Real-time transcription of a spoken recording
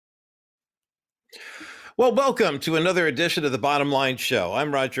Well, welcome to another edition of the Bottom Line Show.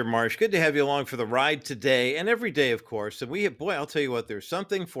 I'm Roger Marsh. Good to have you along for the ride today and every day, of course. And boy, I'll tell you what, there's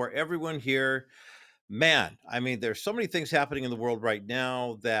something for everyone here. Man, I mean, there's so many things happening in the world right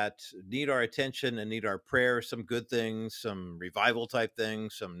now that need our attention and need our prayer. Some good things, some revival type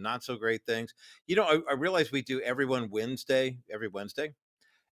things, some not so great things. I realize we do every Wednesday.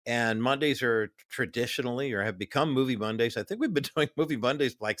 And Mondays are traditionally or have become movie Mondays. I think we've been doing movie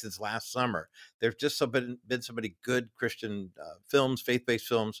Mondays like since last summer. There've just been so many good Christian films, faith-based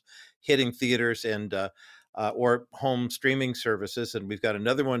films, hitting theaters and or home streaming services. And we've got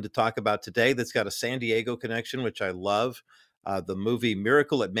another one to talk about today that's got a San Diego connection, which I love. The movie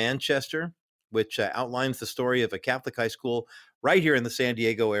Miracle at Manchester, which outlines the story of a Catholic high school right here in the San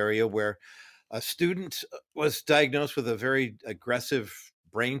Diego area where a student was diagnosed with a very aggressive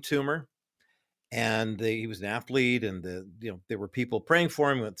brain tumor, and he was an athlete, and there were people praying for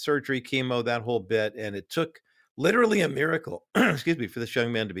him with surgery, chemo, that whole bit, and it took literally a miracle, excuse me, for this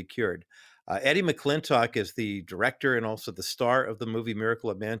young man to be cured. Eddie McClintock is the director and also the star of the movie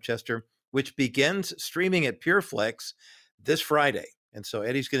Miracle at Manchester, which begins streaming at PureFlix this Friday. And so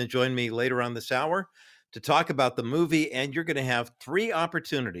Eddie's going to join me later on this hour to talk about the movie, and you're going to have 3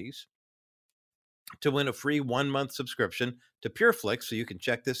 opportunities to win a free 1-month subscription to PureFlix, so you can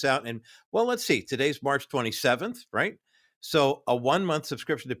check this out. And well, let's see, today's March 27th, right? So a 1-month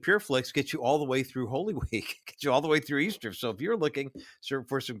subscription to PureFlix gets you all the way through Holy Week, gets you all the way through Easter. So if you're looking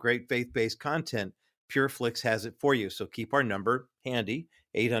for some great faith-based content, PureFlix has it for you. So keep our number handy,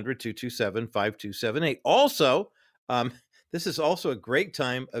 800-227-5278. Also, this is also a great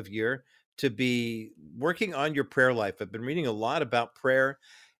time of year to be working on your prayer life. I've been reading a lot about prayer,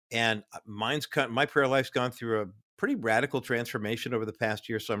 and my prayer life's gone through a pretty radical transformation over the past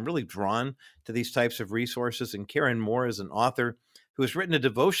year. So I'm really drawn to these types of resources. And Karen Moore is an author who has written a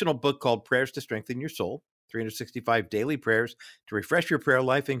devotional book called Prayers to Strengthen Your Soul, 365 daily prayers to refresh your prayer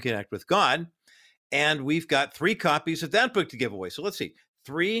life and connect with God. And we've got 3 copies of that book to give away. So let's see,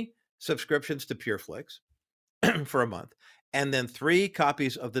 3 subscriptions to PureFlix for a month, and then 3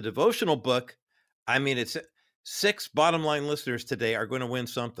 copies of the devotional book. I mean, it's 6 bottom line listeners today are going to win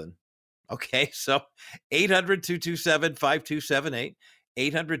something. Okay, so 800-227-5278,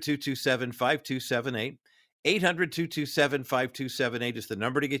 800-227-5278, 800-227-5278 is the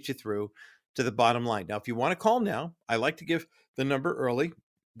number to get you through to the bottom line. Now, if you want to call now, I like to give the number early.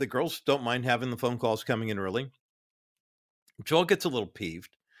 The girls don't mind having the phone calls coming in early. Joel gets a little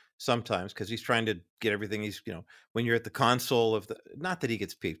peeved sometimes because he's trying to get everything. When you're at the console of not that he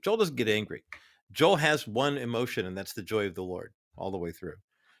gets peeved. Joel doesn't get angry. Joel has one emotion, and that's the joy of the Lord all the way through.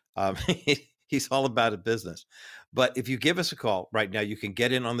 He's all about a business. But if you give us a call right now, you can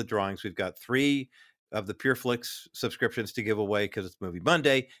get in on the drawings. We've got 3 of the PureFlix subscriptions to give away because it's Movie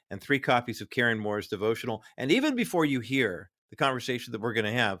Monday, and 3 copies of Karen Moore's devotional. And even before you hear the conversation that we're going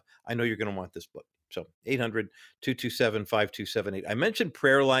to have, I know you're going to want this book. So 800-227-5278. I mentioned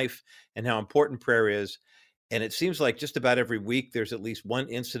prayer life and how important prayer is. And it seems like just about every week, there's at least one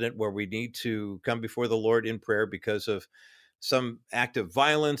incident where we need to come before the Lord in prayer because of some act of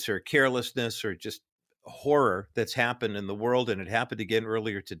violence or carelessness or just horror that's happened in the world. And it happened again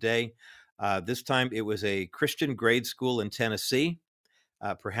earlier today. This time it was a Christian grade school in Tennessee.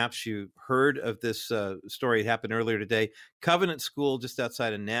 Perhaps you heard of this story. It happened earlier today. Covenant School just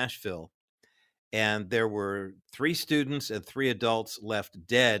outside of Nashville. And there were 3 students and 3 adults left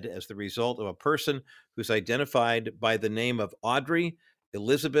dead as the result of a person who's identified by the name of Audrey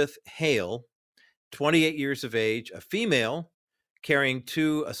Elizabeth Hale, 28 years of age, a female carrying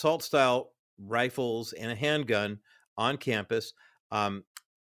 2 assault-style rifles and a handgun on campus.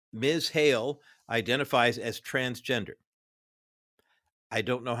 Ms. Hale identifies as transgender. I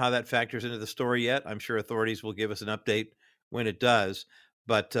don't know how that factors into the story yet. I'm sure authorities will give us an update when it does.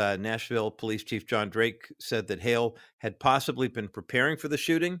 But Nashville Police Chief John Drake said that Hale had possibly been preparing for the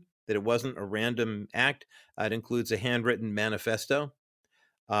shooting, that it wasn't a random act. It includes a handwritten manifesto.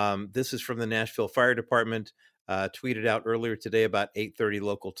 This is from the Nashville Fire Department, tweeted out earlier today about 8:30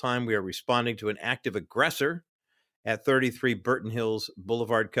 local time. We are responding to an active aggressor at 33 Burton Hills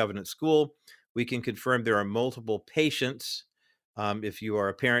Boulevard Covenant School. We can confirm there are multiple patients. If you are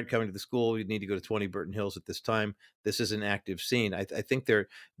a parent coming to the school, you need to go to 20 Burton Hills at this time. This is an active scene. I think they're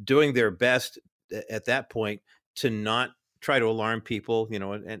doing their best at that point to not try to alarm people,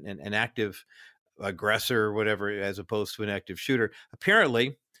 an active aggressor or whatever, as opposed to an active shooter.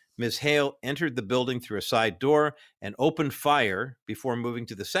 Apparently, Ms. Hale entered the building through a side door and opened fire before moving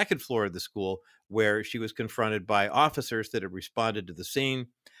to the 2nd floor of the school, where she was confronted by officers that had responded to the scene.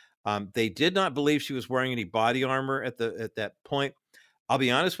 They did not believe she was wearing any body armor at that point. I'll be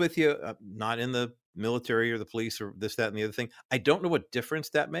honest with you, not in the military or the police or this, that, and the other thing. I don't know what difference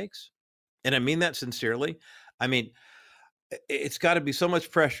that makes. And I mean that sincerely. I mean, it's got to be so much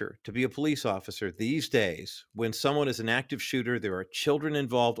pressure to be a police officer these days when someone is an active shooter. There are children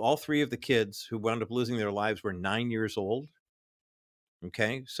involved. All three of the kids who wound up losing their lives were 9 years old.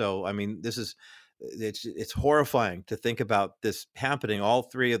 Okay. So, I mean, it's horrifying to think about this happening. All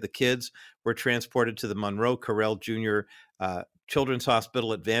three of the kids were transported to the Monroe Carell Jr. Children's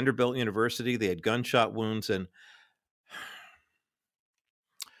Hospital at Vanderbilt University. They had gunshot wounds, and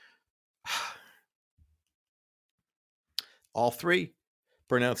all three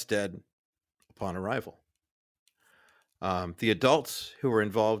pronounced dead upon arrival. The adults who were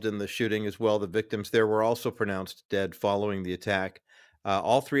involved in the shooting as well, the victims there, were also pronounced dead following the attack.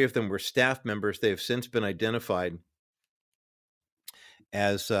 All three of them were staff members. They have since been identified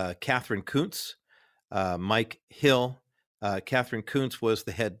as Catherine Kuntz, Mike Hill. Catherine Kuntz was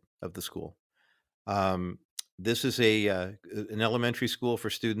the head of the school. This is an elementary school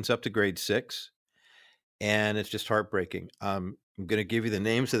for students up to grade 6, and it's just heartbreaking. I'm going to give you the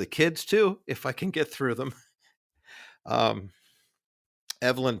names of the kids, too, if I can get through them.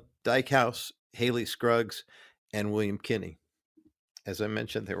 Evelyn Dykehouse, Haley Scruggs, and William Kinney. As I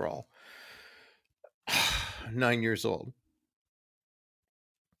mentioned, they were all 9 years old.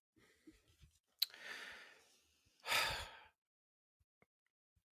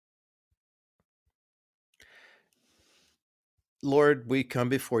 Lord, we come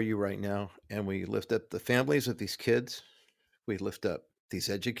before you right now, and we lift up the families of these kids. We lift up these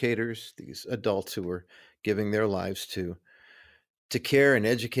educators, these adults who are giving their lives to care and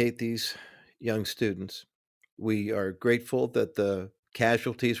educate these young students. We are grateful that the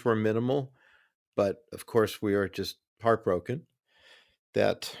casualties were minimal, but of course we are just heartbroken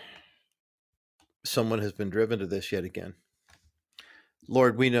that someone has been driven to this yet again.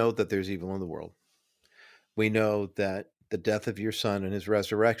 Lord, we know that there's evil in the world. We know that the death of your son and his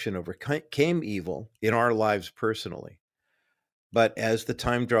resurrection overcame evil in our lives personally. But as the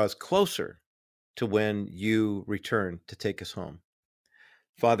time draws closer to when you return to take us home,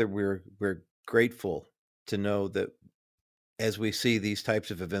 Father, we're grateful to know that as we see these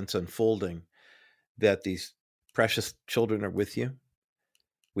types of events unfolding, that these precious children are with you.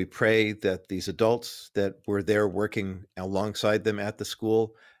 We pray that these adults that were there working alongside them at the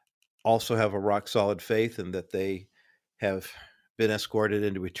school also have a rock solid faith, and that they have been escorted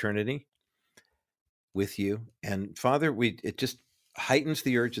into eternity with you. And Father, it just heightens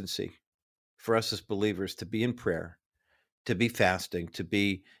the urgency for us as believers to be in prayer, to be fasting, to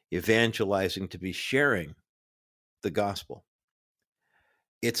be evangelizing, to be sharing the gospel.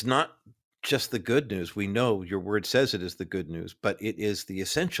 It's not just the good news. We know your word says it is the good news, but it is the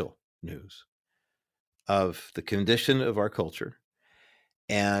essential news of the condition of our culture.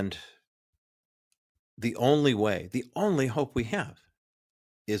 And the only way, the only hope we have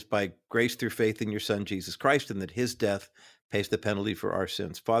is by grace through faith in your son, Jesus Christ, and that his death pays the penalty for our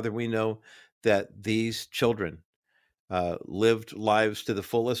sins. Father, we know that these children lived lives to the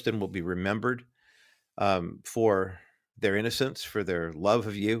fullest and will be remembered for their innocence, for their love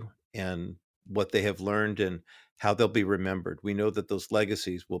of you, and what they have learned and how they'll be remembered. We know that those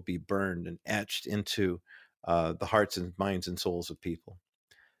legacies will be burned and etched into the hearts and minds and souls of people.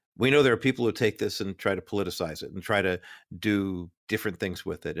 We know there are people who take this and try to politicize it and try to do different things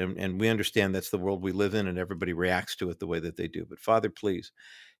with it. And we understand that's the world we live in, and everybody reacts to it the way that they do. But Father, please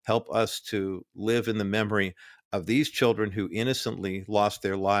help us to live in the memory of these children who innocently lost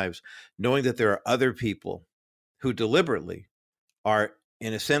their lives, knowing that there are other people who deliberately are,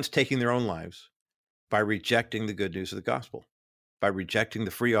 in a sense, taking their own lives by rejecting the good news of the gospel, by rejecting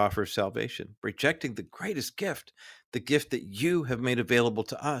the free offer of salvation, rejecting the greatest gift, the gift that you have made available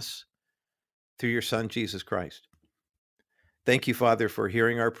to us through your son, Jesus Christ. Thank you, Father, for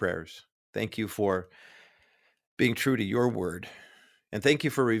hearing our prayers. Thank you for being true to your word. And thank you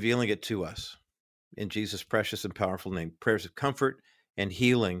for revealing it to us in Jesus' precious and powerful name. Prayers of comfort and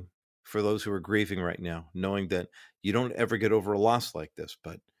healing for those who are grieving right now, knowing that you don't ever get over a loss like this.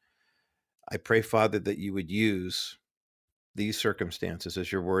 But I pray, Father, that you would use these circumstances,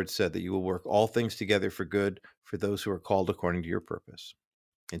 as your word said, that you will work all things together for good for those who are called according to your purpose.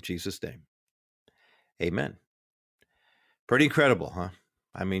 In Jesus' name, amen. Pretty incredible, huh?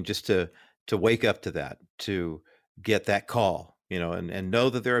 I mean, just to wake up to that, to get that call, and know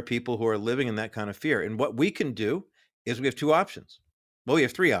that there are people who are living in that kind of fear. And what we can do is we have two options. Well, we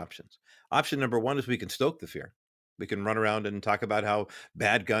have three options. Option number one is we can stoke the fear. We can run around and talk about how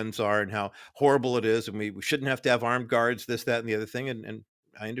bad guns are and how horrible it is, and we shouldn't have to have armed guards, this, that, and the other thing. And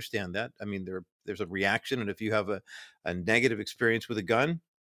I understand that. I mean, there's a reaction, and if you have a negative experience with a gun,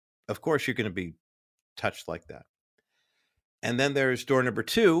 of course you're going to be touched like that. And then there's door number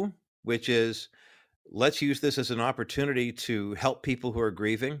two, which is let's use this as an opportunity to help people who are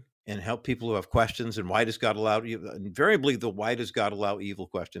grieving and help people who have questions. And why does God allow you? Invariably, the why does God allow evil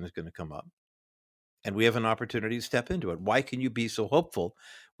question is going to come up. And we have an opportunity to step into it. Why can you be so hopeful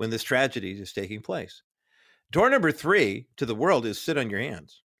when this tragedy is taking place? Door number three to the world is sit on your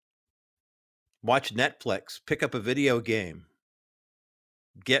hands. Watch Netflix, pick up a video game,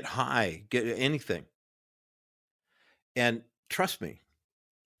 get high, get anything. And trust me,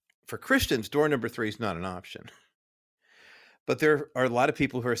 for Christians, door number three is not an option. But there are a lot of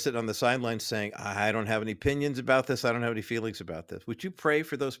people who are sitting on the sidelines saying, I don't have any opinions about this. I don't have any feelings about this. Would you pray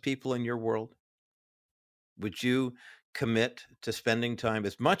for those people in your world? Would you commit to spending time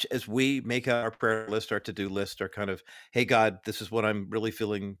as much as we make our prayer list, our to-do list, our kind of, hey, God, this is what I'm really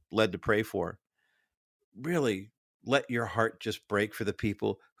feeling led to pray for. Really let your heart just break for the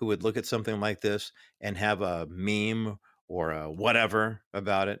people who would look at something like this and have a meme or a whatever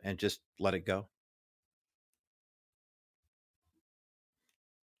about it and just let it go.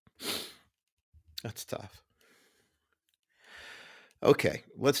 That's tough. Okay,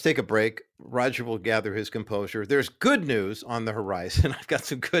 let's take a break. Roger will gather his composure. There's good news on the horizon. I've got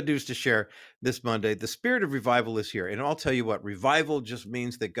some good news to share this Monday. The spirit of revival is here. And I'll tell you what, revival just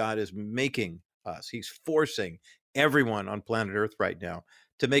means that God is making us, He's forcing everyone on planet Earth right now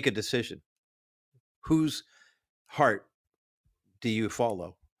to make a decision. Whose heart do you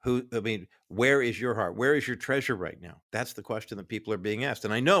follow? Where is your heart? Where is your treasure right now? That's the question that people are being asked.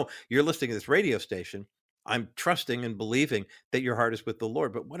 And I know you're listening to this radio station. I'm trusting and believing that your heart is with the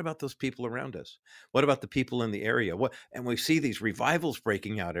Lord. But what about those people around us? What about the people in the area? And we see these revivals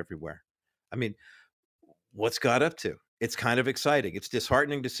breaking out everywhere. I mean, what's God up to? It's kind of exciting. It's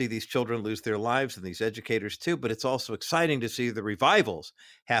disheartening to see these children lose their lives and these educators too, but it's also exciting to see the revivals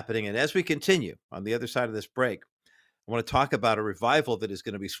happening. And as we continue on the other side of this break, I want to talk about a revival that is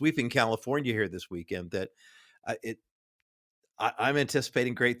going to be sweeping California here this weekend. That I'm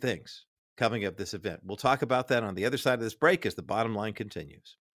anticipating great things coming up this event. We'll talk about that on the other side of this break as the bottom line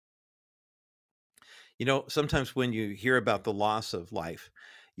continues. You know, sometimes when you hear about the loss of life,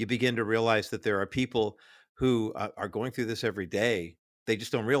 you begin to realize that there are people who are going through this every day. They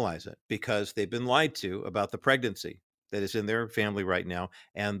just don't realize it because they've been lied to about the pregnancy that is in their family right now.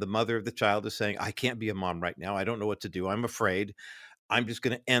 And the mother of the child is saying, I can't be a mom right now. I don't know what to do. I'm afraid. I'm just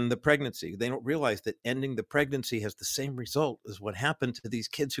going to end the pregnancy. They don't realize that ending the pregnancy has the same result as what happened to these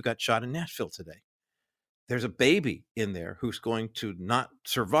kids who got shot in Nashville today. There's a baby in there who's going to not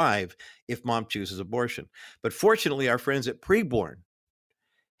survive if mom chooses abortion. But fortunately, our friends at Preborn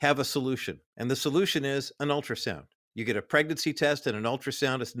have a solution. And the solution is an ultrasound. You get a pregnancy test and an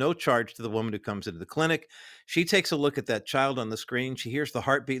ultrasound. It's no charge to the woman who comes into the clinic. She takes a look at that child on the screen. She hears the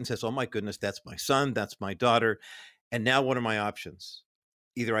heartbeat and says, oh my goodness, that's my son, that's my daughter. And now what are my options?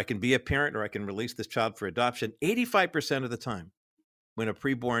 Either I can be a parent or I can release this child for adoption. 85% of the time, when a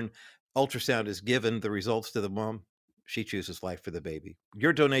preborn ultrasound is given the results to the mom, she chooses life for the baby.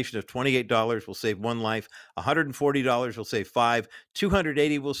 Your donation of $28 will save one life. $140 will save 5.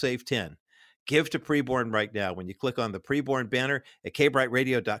 $280 will save 10. Give to Preborn right now when you click on the Preborn banner at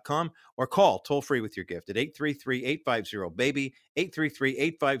kbrightradio.com or call toll free with your gift at 833-850-BABY,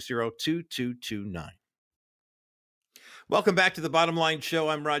 833-850-2229. Welcome back to the Bottom Line Show.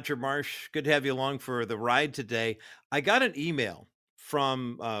 I'm Roger Marsh. Good to have you along for the ride today. I got an email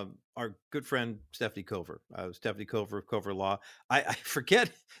from our good friend Stephanie Cover. Stephanie Cover of Cover Law. I forget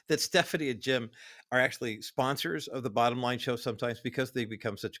that Stephanie and Jim are actually sponsors of the Bottom Line Show sometimes because they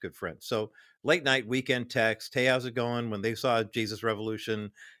become such good friends. So late night weekend text, hey, how's it going? When they saw Jesus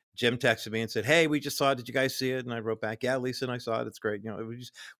Revolution, Jim texted me and said, hey, we just saw it. Did you guys see it? And I wrote back, yeah, Lisa and I saw it. It's great. You know,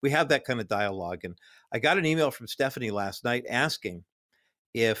 we have that kind of dialogue. And I got an email from Stephanie last night asking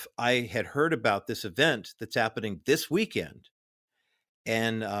if I had heard about this event that's happening this weekend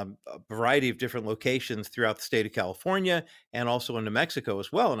and a variety of different locations throughout the state of California and also in New Mexico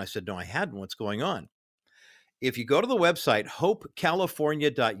as well. And I said, no, I hadn't. What's going on? If you go to the website,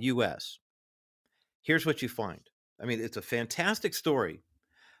 hopecalifornia.us, here's what you find. I mean, it's a fantastic story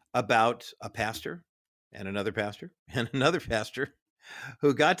about a pastor and another pastor and another pastor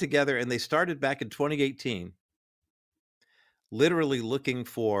who got together and they started back in 2018, literally looking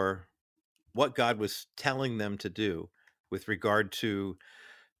for what God was telling them to do with regard to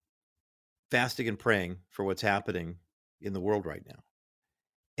fasting and praying for what's happening in the world right now.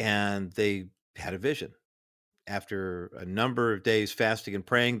 And they had a vision. After a number of days fasting and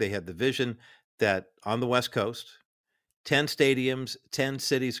praying, they had the vision that on the West Coast, 10 stadiums, 10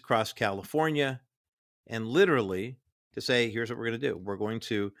 cities across California, and literally to say, here's what we're going to do. We're going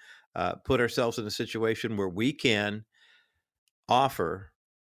to put ourselves in a situation where we can offer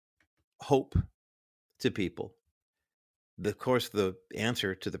hope to people. Of course, the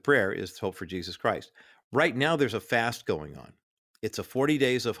answer to the prayer is hope for Jesus Christ. Right now, there's a fast going on. It's a 40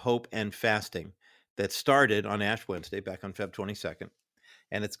 days of hope and fasting that started on Ash Wednesday back on Feb 22nd,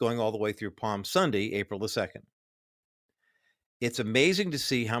 and it's going all the way through Palm Sunday, April the 2nd. It's amazing to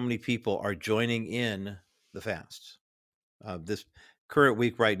see how many people are joining in the fasts. This current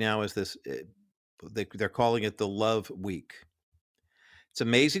week right now is this, they're calling it the Love Week. It's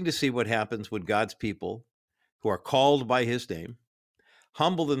amazing to see what happens when God's people who are called by his name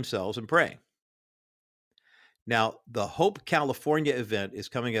humble themselves and pray. Now, the Hope California event is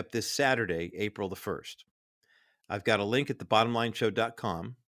coming up this Saturday, April the 1st. I've got a link at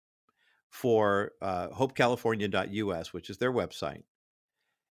thebottomlineshow.com for hopecalifornia.us, which is their website.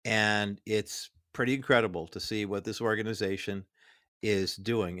 And it's pretty incredible to see what this organization is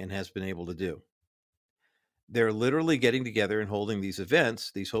doing and has been able to do. They're literally getting together and holding these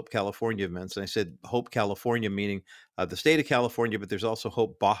events, these Hope California events. And I said Hope California, meaning the state of California, but there's also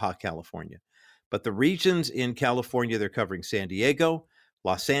Hope Baja California. But the regions in California, they're covering San Diego,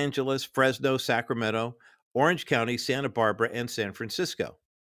 Los Angeles, Fresno, Sacramento, Orange County, Santa Barbara, and San Francisco.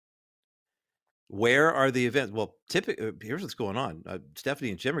 Where are the events? Well, here's what's going on.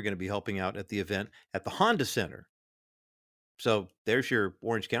 Stephanie and Jim are going to be helping out at the event at the Honda Center. So there's your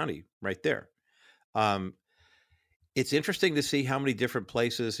Orange County right there. It's interesting to see how many different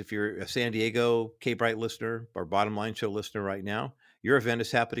places, if you're a San Diego K-Bright listener or Bottom Line Show listener right now, your event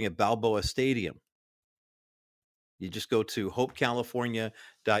is happening at Balboa Stadium. You just go to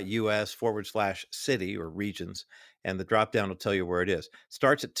hopecalifornia.us/city or regions, and the drop down will tell you where it is.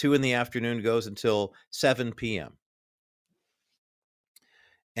 Starts at 2 in the afternoon, goes until 7 p.m.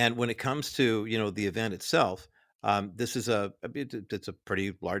 And when it comes to, the event itself, this is it's a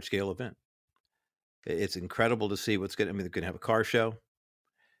pretty large scale event. It's incredible to see they're going to have a car show.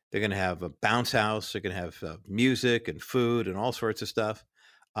 They're going to have a bounce house. They're going to have music and food and all sorts of stuff.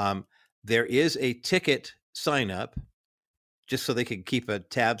 There is a ticket sign up just so they can keep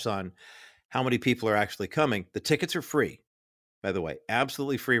tabs on how many people are actually coming. The tickets are free, by the way,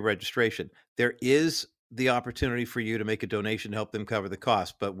 absolutely free registration. There is the opportunity for you to make a donation to help them cover the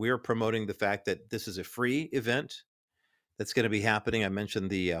cost, but we're promoting the fact that this is a free event that's going to be happening. I mentioned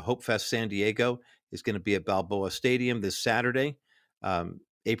the Hope Fest San Diego is going to be at Balboa Stadium this Saturday,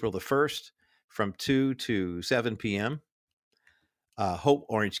 April the 1st, from 2 to 7 p.m. Hope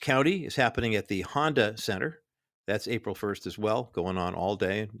Orange County is happening at the Honda Center. That's April 1st as well, going on all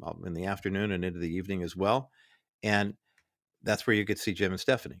day in the afternoon and into the evening as well. And that's where you get to see Jim and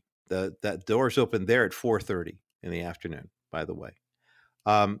Stephanie. That doors open there at 4:30 in the afternoon, by the way.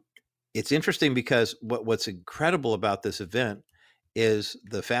 It's interesting because what's incredible about this event is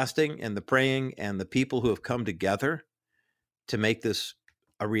the fasting and the praying and the people who have come together to make this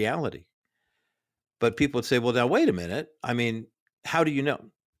a reality. But people would say, well, now, wait a minute. I mean, how do you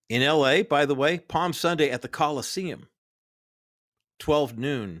know? In LA, by the way, Palm Sunday at the Coliseum, 12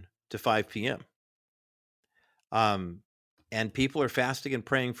 noon to 5 p.m. And people are fasting and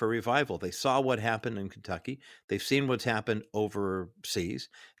praying for revival. They saw what happened in Kentucky. They've seen what's happened overseas.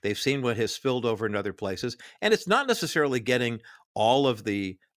 They've seen what has spilled over in other places. And it's not necessarily getting all of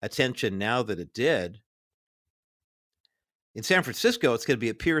the attention now that it did. In San Francisco, it's going to be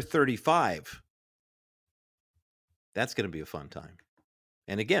at Pier 35. That's going to be a fun time.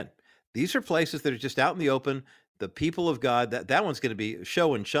 And again, these are places that are just out in the open. The people of God, that one's going to be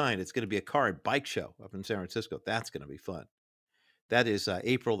show and shine. It's going to be a car and bike show up in San Francisco. That's going to be fun. That is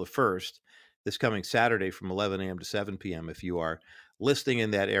April the 1st, this coming Saturday from 11 a.m. to 7 p.m. if you are listening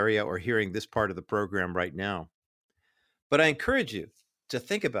in that area or hearing this part of the program right now. But I encourage you to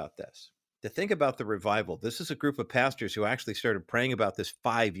think about this, to think about the revival. This is a group of pastors who actually started praying about this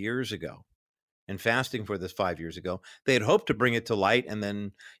 5 years ago and fasting for this 5 years ago. They had hoped to bring it to light, and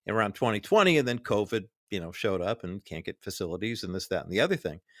then around 2020, and then COVID, showed up and can't get facilities and this, that, and the other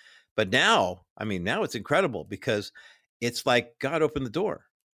thing. But now it's incredible because it's like God opened the door.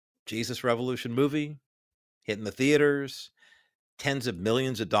 Jesus Revolution movie hitting the theaters, tens of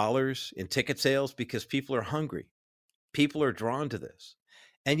millions of dollars in ticket sales because people are hungry. People are drawn to this.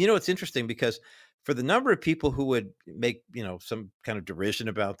 And it's interesting because for the number of people who would make, some kind of derision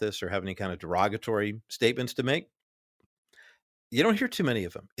about this or have any kind of derogatory statements to make, you don't hear too many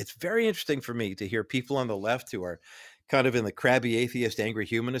of them. It's very interesting for me to hear people on the left who are kind of in the crabby atheist, angry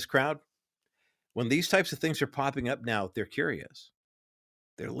humanist crowd. When these types of things are popping up now, they're curious.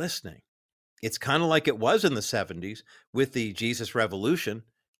 They're listening. it's kind of like it was in the 70s with the Jesus Revolution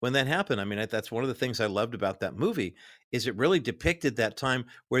when that happened. I mean, that's one of the things I loved about that movie is it really depicted that time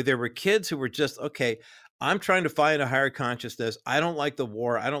where there were kids who were just, okay, I'm trying to find a higher consciousness. I don't like the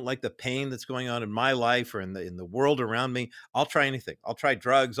war. I don't like the pain that's going on in my life or in the world around me. I'll try anything. I'll try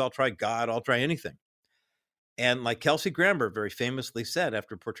drugs. I'll try God. I'll try anything. And like Kelsey Grammer very famously said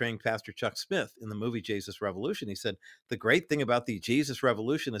after portraying Pastor Chuck Smith in the movie Jesus Revolution, he said, the great thing about the Jesus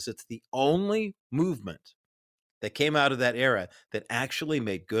Revolution is it's the only movement that came out of that era that actually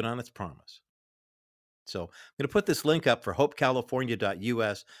made good on its promise. So I'm going to put this link up for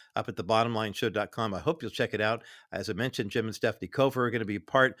hopecalifornia.us up at thebottomlineshow.com. I hope you'll check it out. As I mentioned, Jim and Stephanie Cover are going to be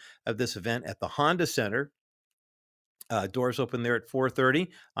part of this event at the Honda Center. Doors open there at 4:30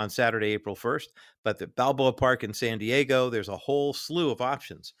 on Saturday, April 1st. But the Balboa Park in San Diego, there's a whole slew of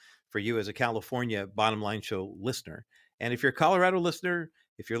options for you as a California Bottom Line Show listener. And if you're a Colorado listener,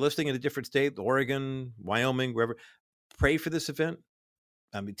 if you're listening in a different state, Oregon, Wyoming, wherever, pray for this event.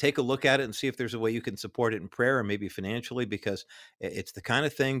 I mean, take a look at it and see if there's a way you can support it in prayer or maybe financially, because it's the kind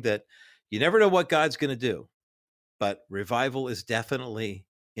of thing that you never know what God's going to do. But revival is definitely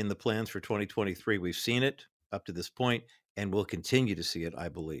in the plans for 2023. We've seen it up to this point, and we'll continue to see it, I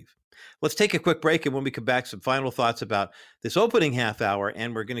believe. Let's take a quick break, and when we come back, some final thoughts about this opening half hour,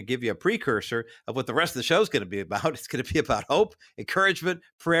 and we're going to give you a precursor of what the rest of the show is going to be about. It's going to be about hope, encouragement,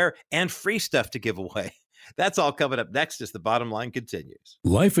 prayer, and free stuff to give away. That's all coming up next as the bottom line continues.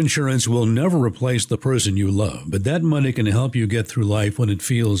 Life insurance will never replace the person you love, but that money can help you get through life when it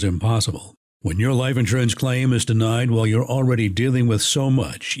feels impossible. When your life insurance claim is denied while you're already dealing with so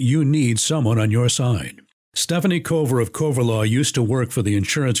much, you need someone on your side. Stephanie Cover of Cover Law used to work for the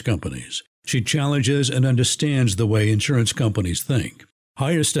insurance companies. She challenges and understands the way insurance companies think.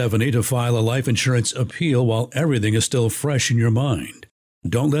 Hire Stephanie to file a life insurance appeal while everything is still fresh in your mind.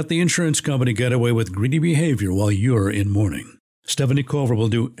 Don't let the insurance company get away with greedy behavior while you're in mourning. Stephanie Cover will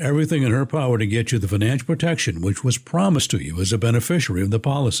do everything in her power to get you the financial protection which was promised to you as a beneficiary of the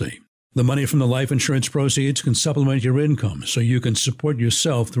policy. The money from the life insurance proceeds can supplement your income so you can support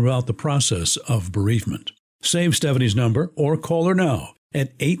yourself throughout the process of bereavement. Save Stephanie's number or call her now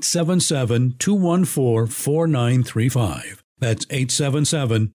at 877-214-4935. That's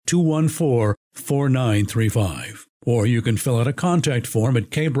 877-214-4935. Or you can fill out a contact form at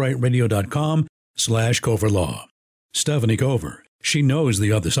kbrightradio.com/Coverlaw. Stephanie Cover. She knows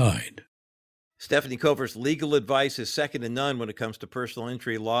the other side. Stephanie Cover's legal advice is second to none when it comes to personal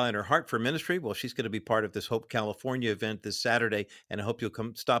injury law, and her heart for ministry. Well, she's going to be part of this Hope California event this Saturday, and I hope you'll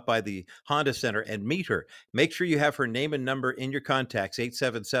come stop by the Honda Center and meet her. Make sure you have her name and number in your contacts,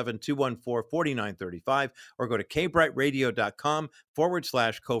 877-214-4935, or go to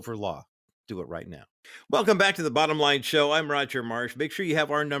kbrightradio.com/Cover Law. Do it right now. Welcome back to the Bottom Line Show. I'm Roger Marsh. Make sure you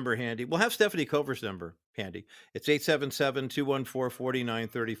have our number handy. We'll have Stephanie Cover's number handy. It's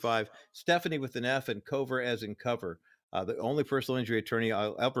 877-214-4935. Stephanie with an F and Cover as in cover. The only personal injury attorney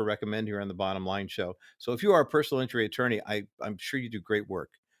I'll ever recommend here on the Bottom Line Show. So if you are a personal injury attorney, I'm sure you do great work.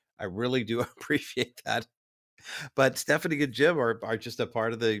 I really do appreciate that. But Stephanie and Jim are just a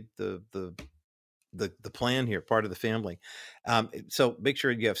part of the plan here, part of the family. So make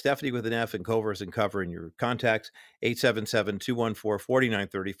sure you have Stephanie with an F and Cover as in cover in your contacts,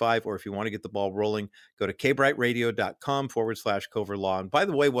 877-214-4935. Or if you want to get the ball rolling, go to kbrightradio.com/Cover Law. And by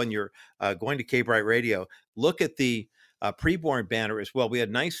the way, when you're going to Kbright Radio, look at the preborn banner as well. We had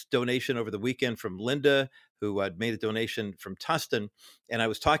a nice donation over the weekend from Linda, who had made a donation from Tustin. And I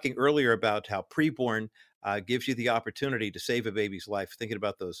was talking earlier about how preborn gives you the opportunity to save a baby's life. Thinking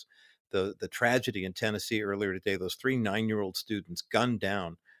about those the tragedy in Tennessee earlier today, those 3 9-year-old students gunned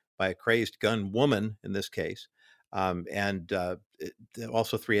down by a crazed gun woman in this case, and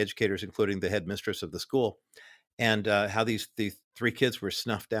also 3 educators, including the headmistress of the school, and how the 3 kids were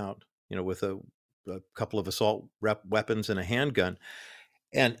snuffed out, with a couple of assault weapons and a handgun.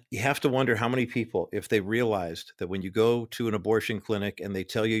 And you have to wonder how many people, if they realized that when you go to an abortion clinic and they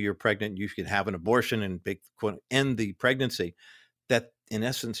tell you you're pregnant, you can have an abortion and end the pregnancy, that in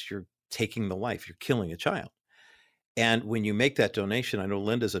essence, you're taking the life, you're killing a child. And when you make that donation, I know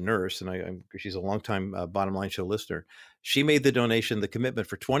Linda's a nurse, and she's a longtime Bottom Line Show listener. She made the donation, the commitment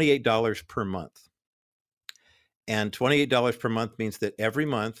for $28 per month. And $28 per month means that every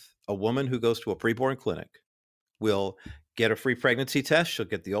month, a woman who goes to a preborn clinic will get a free pregnancy test. She'll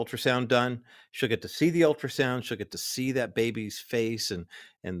get the ultrasound done. She'll get to see the ultrasound. She'll get to see that baby's face and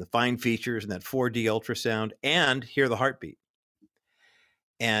the fine features and that 4D ultrasound and hear the heartbeat.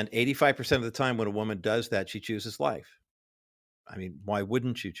 And 85% of the time when a woman does that, she chooses life. I mean, why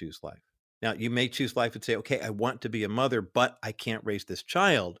wouldn't you choose life? Now, you may choose life and say, okay, I want to be a mother, but I can't raise this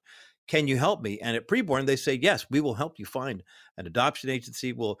child. can you help me? And at preborn, they say, yes, we will help you find an adoption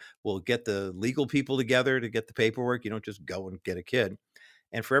agency. We'll get the legal people together to get the paperwork. You don't just go and get a kid.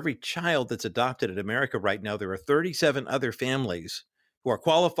 And for every child that's adopted in America right now, there are 37 other families who are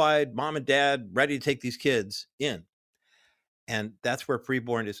qualified, mom and dad, ready to take these kids in. And that's where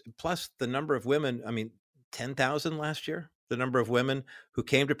preborn is. Plus the number of women, I mean, 10,000 last year, the number of women who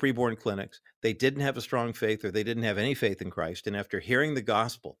came to preborn clinics, they didn't have a strong faith or they didn't have any faith in Christ. And after hearing the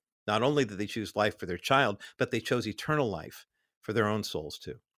gospel, not only did they choose life for their child, but they chose eternal life for their own souls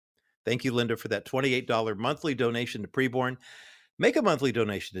too. Thank you, Linda, for that $28 monthly donation to preborn. Make a monthly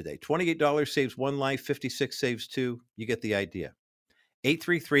donation today. $28 saves one life, 56 saves two. You get the idea.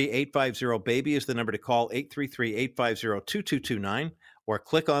 833-850-BABY is the number to call, 833-850-2229, or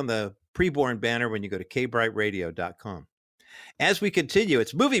click on the preborn banner when you go to kbrightradio.com. As we continue,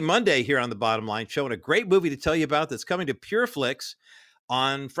 it's Movie Monday here on the Bottom Line Show, and a great movie to tell you about that's coming to PureFlix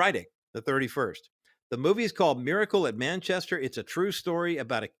on Friday, the 31st. The movie is called Miracle at Manchester. It's a true story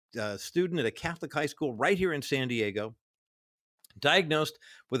about a student at a Catholic high school right here in San Diego, diagnosed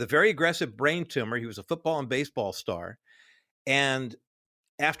with a very aggressive brain tumor. He was a football and baseball star. And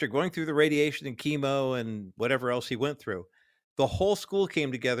after going through the radiation and chemo and whatever else he went through, the whole school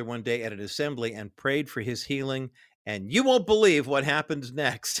came together one day at an assembly and prayed for his healing. And you won't believe what happens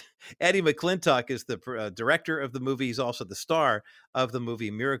next. Eddie McClintock is the director of the movie. He's also the star of the movie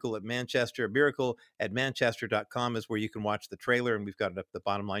Miracle at Manchester. Miracleatmanchester.com is where you can watch the trailer, and we've got it up at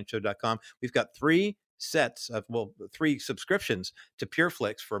thebottomlineshow.com. We've got three subscriptions to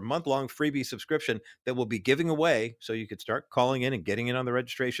PureFlix for a month-long freebie subscription that we'll be giving away, so you could start calling in and getting in on the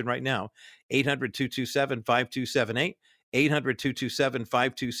registration right now. 800-227-5278.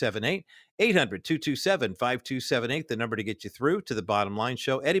 800-227-5278, 800-227-5278, the number to get you through to the Bottom Line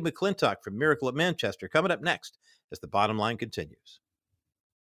Show. Eddie McClintock from Miracle at Manchester coming up next as the Bottom Line continues.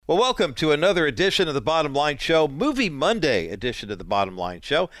 Well, welcome to another edition of the Bottom Line Show, Movie Monday edition of the Bottom Line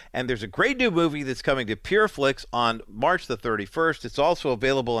Show. And there's a great new movie that's coming to PureFlix on March the 31st. It's also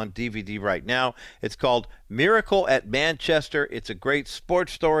available on DVD right now. It's called Miracle at Manchester. It's a great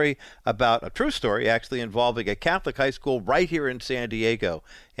sports story about a true story, actually, involving a Catholic high school right here in San Diego.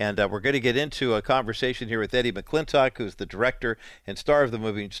 And we're going to get into a conversation here with Eddie McClintock, who's the director and star of the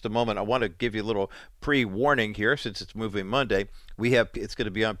movie, in just a moment. I want to give you a little pre-warning here, since it's Movie Monday. It's going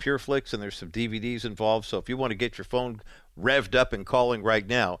to be on PureFlix, and there's some DVDs involved. So if you want to get your phone revved up and calling right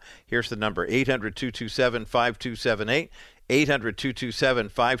now, here's the number, 800-227-5278,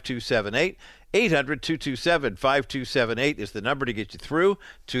 800-227-5278, 800-227-5278 is the number to get you through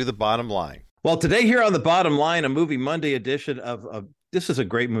to the Bottom Line. Well, today here on the Bottom Line, a Movie Monday edition of this is a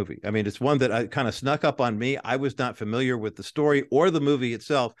great movie. I mean, it's one that I kind of snuck up on me. I was not familiar with the story or the movie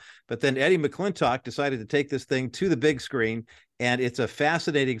itself, but then Eddie McClintock decided to take this thing to the big screen, and it's a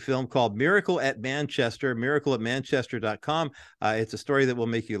fascinating film called Miracle at Manchester, miracleatmanchester.com. It's a story that will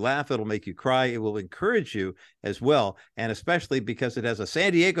make you laugh. It'll make you cry. It will encourage you as well, and especially because it has a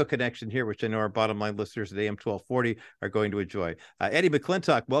San Diego connection here, which I know our Bottom Line listeners at AM 1240 are going to enjoy. Eddie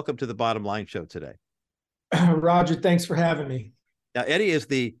McClintock, welcome to the Bottom Line Show today. Roger, thanks for having me. Now, Eddie is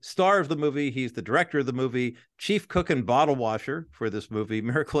the star of the movie. He's the director of the movie, chief cook and bottle washer for this movie,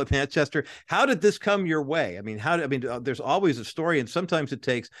 Miracle at Manchester. How did this come your way? I mean, there's always a story, and sometimes it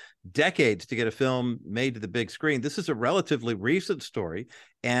takes decades to get a film made to the big screen. This is a relatively recent story,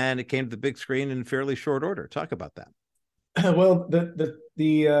 and it came to the big screen in fairly short order. Talk about that. Well, the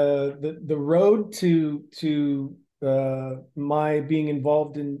road to my being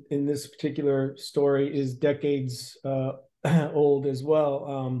involved in this particular story is decades old as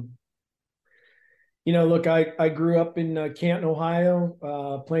well. Look, I grew up in Canton,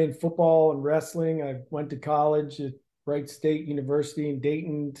 Ohio, playing football and wrestling. I went to college at Wright State University in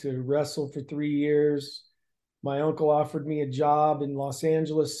Dayton to wrestle for 3 years. My uncle offered me a job in Los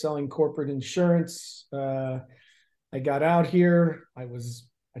Angeles selling corporate insurance. I got out here.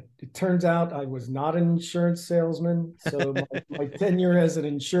 It turns out I was not an insurance salesman. So my tenure as an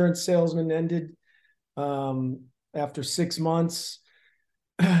insurance salesman ended after 6 months.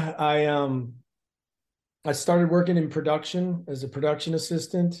 I started working in production as a production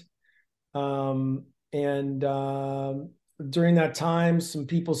assistant. And during that time, some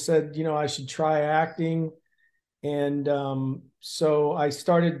people said, I should try acting. And so I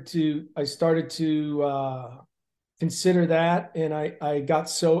started to consider that. And I got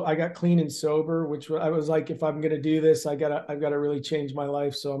clean and sober, which I was like, if I'm going to do this, I've got to really change my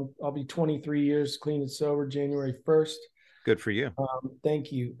life. So I'll be 23 years clean and sober, January 1st. Good for you.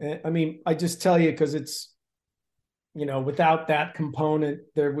 Thank you. I mean, I just tell you, cause it's, without that component,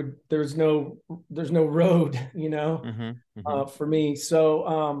 there's no road, for me.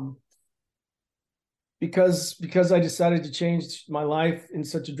 So, because I decided to change my life in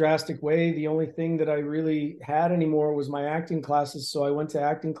such a drastic way. The only thing that I really had anymore was my acting classes. So I went to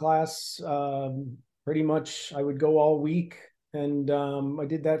acting class. Pretty much, I would go all week, and I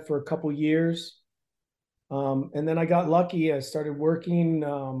did that for a couple years. And then I got lucky. I started working.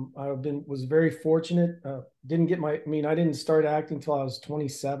 Was very fortunate. Didn't get my. I mean, I didn't start acting until I was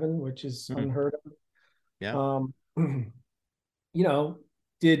 27, which is unheard of. Yeah. You know,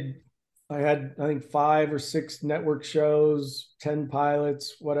 did I had, I think, 5 or 6 network shows, 10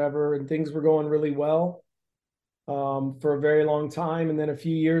 pilots, whatever, and things were going really well for a very long time. And then a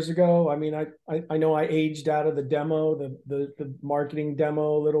few years ago, I mean, I know I aged out of the demo, the marketing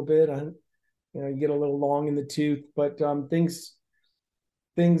demo a little bit. You get a little long in the tooth, but things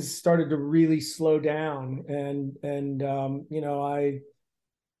started to really slow down, and I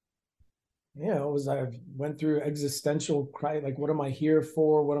went through existential crisis, like, what am I here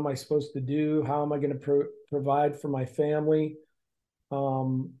for? What am I supposed to do? How am I going to provide for my family?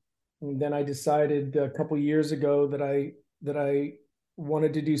 And then I decided a couple of years ago that I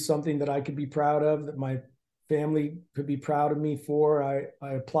wanted to do something that I could be proud of, that my family could be proud of me for. I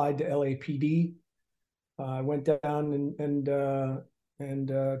applied to LAPD. I went down and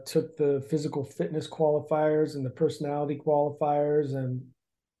took the physical fitness qualifiers and the personality qualifiers, and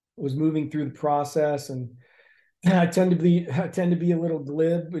was moving through the process. And I tend to be a little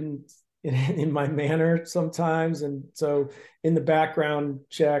glib in my manner sometimes. And so in the background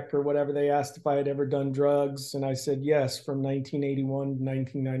check or whatever, they asked if I had ever done drugs, and I said yes, from 1981 to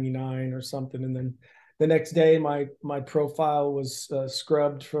 1999 or something. And then the next day, my profile was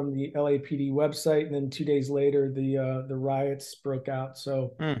scrubbed from the LAPD website, and then 2 days later, the riots broke out.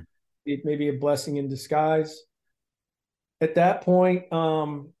 So it may be a blessing in disguise. At that point,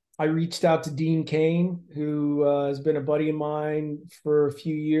 I reached out to Dean Kane, who has been a buddy of mine for a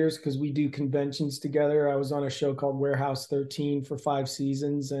few years because we do conventions together. I was on a show called Warehouse 13 for 5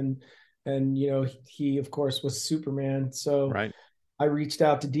 seasons, and he of course was Superman. So Right. I reached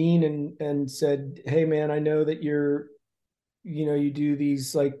out to Dean and said, "Hey man, I know that you do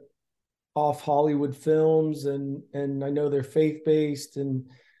these like off Hollywood films, and I know they're faith based, and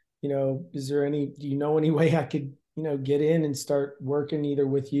do you know any way I could get in and start working either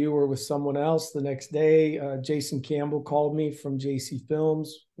with you or with someone else?" The next day, Jason Campbell called me from JC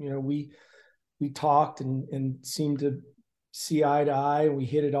Films. We talked and seemed to see eye to eye, and we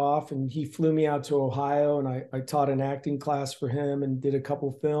hit it off. And he flew me out to Ohio, and I taught an acting class for him and did a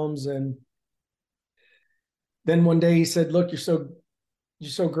couple films. And then one day he said, "Look, you're so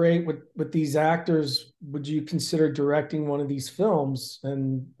great with these actors. Would you consider directing one of these films?"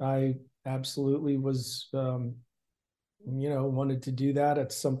 And I absolutely was, wanted to do that.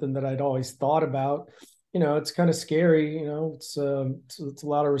 It's something that I'd always thought about. It's kind of scary. It's a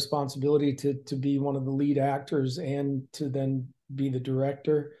lot of responsibility to be one of the lead actors and to then be the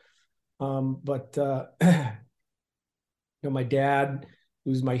director. But my dad,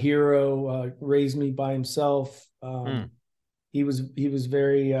 who's my hero, raised me by himself. He was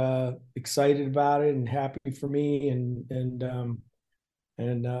very excited about it and happy for me, and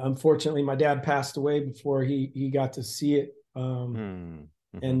unfortunately, my dad passed away before he got to see it.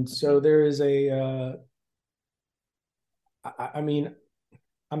 And so there is I mean,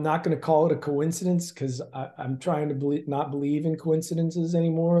 I'm not going to call it a coincidence, because I'm trying to not believe in coincidences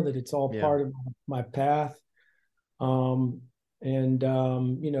anymore, that it's all part of my path. The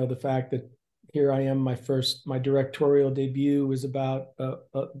fact that here I am, my directorial debut was about the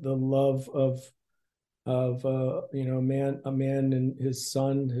love of a man and his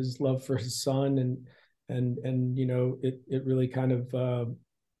son, his love for his son, and it really kind of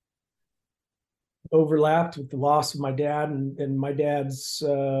overlapped with the loss of my dad, and my dad's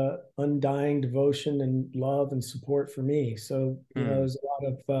undying devotion and love and support for me. So there was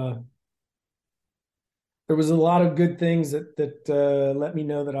a lot of good things that let me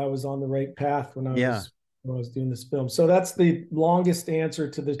know that I was on the right path when I was doing this film. So that's the longest answer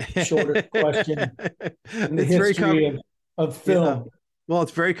to the shortest question in the history of film. Well,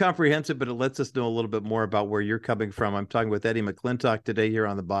 it's very comprehensive, but it lets us know a little bit more about where you're coming from. I'm talking with Eddie McClintock today here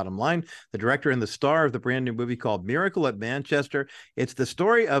on The Bottom Line, the director and the star of the brand new movie called Miracle at Manchester. It's the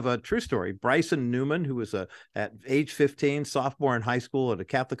story of a true story. Bryson Newman, who was at age 15, sophomore in high school at a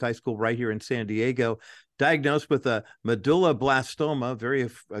Catholic high school right here in San Diego, diagnosed with a medulloblastoma, very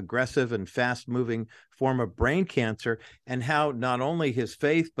aggressive and fast-moving form of brain cancer, and how not only his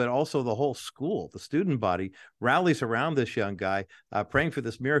faith, but also the whole school, the student body, rallies around this young guy, praying for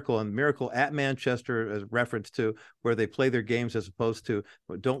this miracle. And Miracle at Manchester, as reference to where they play their games, as opposed to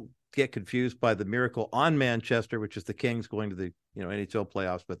don't get confused by the Miracle on Manchester, which is the Kings going to the NHL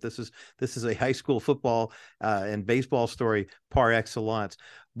playoffs. But this is a high school football and baseball story par excellence.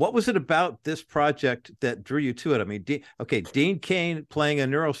 What was it about this project that drew you to it? I mean, Dean Cain playing a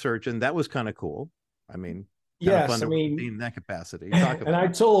neurosurgeon, that was kind of cool. I mean, kind of fun Yes, to I work with mean, Dean in that capacity. Talk and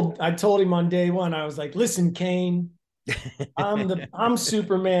about I told him on day one, I was like, listen, Kane, I'm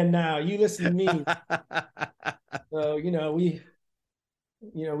Superman now. You listen to me. So,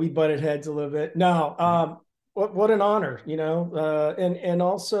 we butted heads a little bit. No, what an honor, and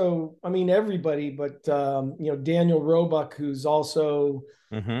also, I mean, everybody, but Daniel Roebuck, who's also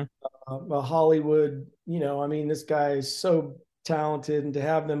Mhm. a Hollywood, I mean, this guy is so talented, and to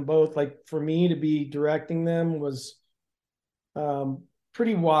have them both, like, for me to be directing them was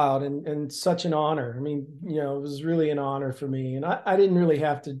pretty wild and such an honor. I mean, it was really an honor for me, and I didn't really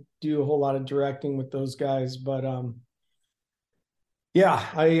have to do a whole lot of directing with those guys, but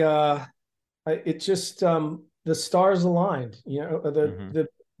yeah, it just the stars aligned. Mhm.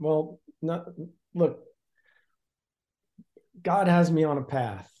 Well, not look, God has me on a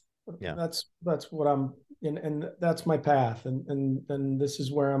path. Yeah. That's what I'm and that's my path, and this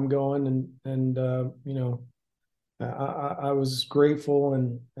is where I'm going, and I was grateful,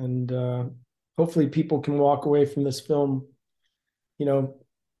 and hopefully people can walk away from this film, you know,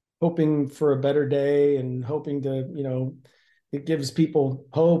 hoping for a better day, and hoping to, it gives people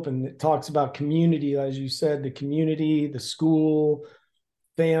hope, and it talks about community, as you said, the community, the school,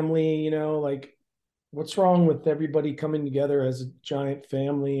 family, like, what's wrong with everybody coming together as a giant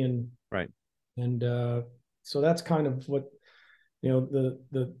family, Right. and so that's kind of what, the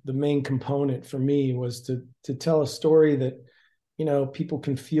main component for me was to tell a story that, people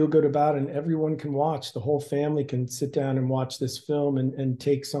can feel good about, and everyone can watch. The whole family can sit down and watch this film and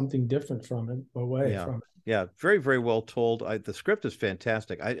take something different from it, away Yeah. from it. Yeah, very, very well told. The script is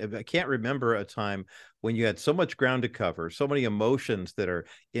fantastic. I can't remember a time when you had so much ground to cover, so many emotions that are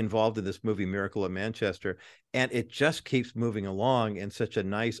involved in this movie, Miracle in Manchester, and it just keeps moving along in such a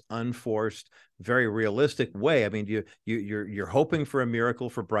nice, unforced, very realistic way. I mean, you're hoping for a miracle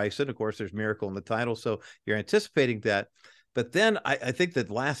for Bryson. Of course, there's miracle in the title, so you're anticipating that. But then I think the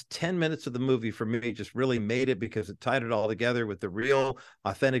last 10 minutes of the movie for me just really made it, because it tied it all together with the real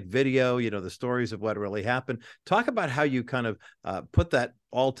authentic video, the stories of what really happened. Talk about how you kind of put that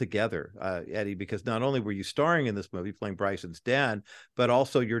all together, Eddie, because not only were you starring in this movie playing Bryson's dad, but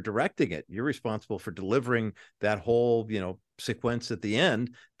also you're directing it. You're responsible for delivering that whole, sequence at the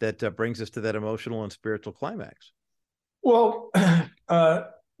end that brings us to that emotional and spiritual climax. Well,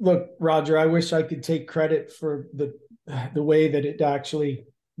 look, Roger, I wish I could take credit for the way that it actually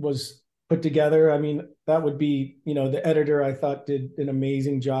was put together. I mean, that would be, the editor, I thought, did an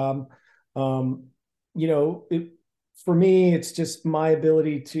amazing job. Um, for me, it's just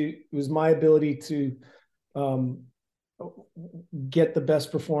it was my ability to um, get the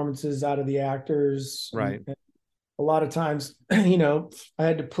best performances out of the actors. Right. And a lot of times, I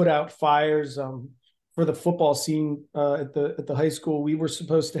had to put out fires. For the football scene at the high school, we were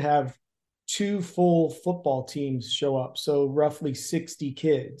supposed to have two full football teams show up, so roughly 60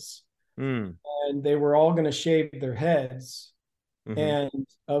 kids, Mm. and they were all going to shave their heads. Mm-hmm. And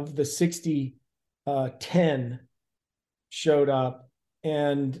of the 60, 10 showed up,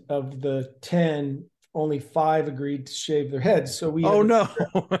 and of the 10, only 5 agreed to shave their heads. So we had Oh to no.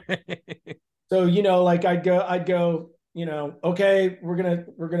 So, like, I'd go, okay, we're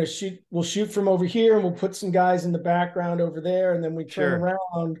gonna shoot. We'll shoot from over here, and we'll put some guys in the background over there, and then we turn Sure.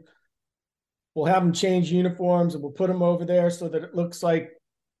 around. We'll have them change uniforms, and we'll put them over there so that it looks like,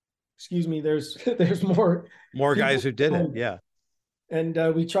 excuse me, there's there's more More people. guys who did it. Yeah.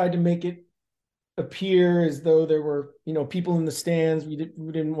 And we tried to make it appear as though there were, people in the stands. We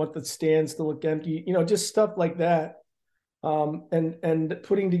didn't want the stands to look empty. Just stuff like that. And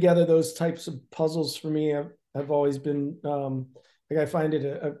putting together those types of puzzles for me have always been, like, I find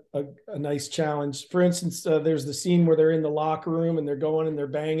it a nice challenge. For instance, there's the scene where they're in the locker room, and they're going and they're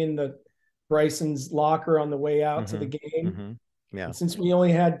banging the Bryson's locker on the way out to the Mm-hmm. game. Mm-hmm. Yeah. And since we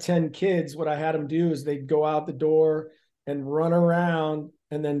only had 10 kids, what I had them do is they'd go out the door and run around,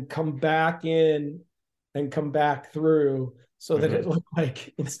 and then come back in and come back through, so that Mm-hmm. it looked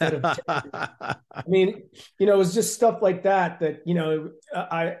like, instead of 10, I mean, it was just stuff like that,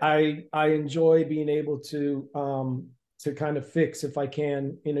 I enjoy being able to kind of fix, if I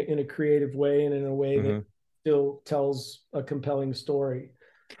can, in a creative way, and in a way Mm-hmm. that still tells a compelling story.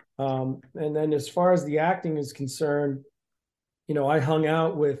 And then, as far as the acting is concerned, I hung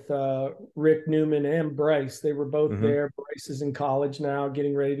out with Rick Newman and Bryce. They were both Mm-hmm. there. Bryce is in college now,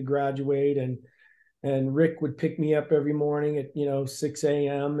 getting ready to graduate, and and Rick would pick me up every morning at 6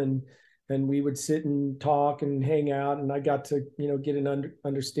 a.m. and we would sit and talk and hang out, and I got to get an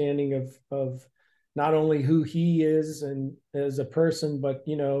understanding of not only who he is and as a person, but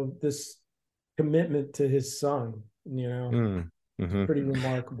this commitment to his son. Mm-hmm. Pretty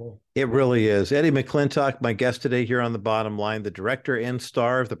remarkable. It really is. Eddie McClintock, my guest today here on The Bottom Line, the director and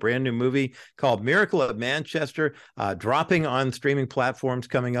star of the brand new movie called Miracle at Manchester, dropping on streaming platforms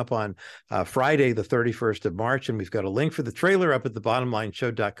coming up on Friday, the 31st of March. And we've got a link for the trailer up at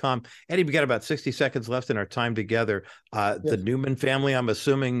thebottomlineshow.com. Eddie, we got about 60 seconds left in our time together. Yes. The Newman family, I'm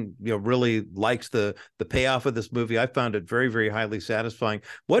assuming, really likes the payoff of this movie. I found it very, very highly satisfying.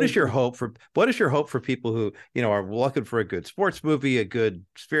 What is your hope for people who, are looking for a good sports movie, a good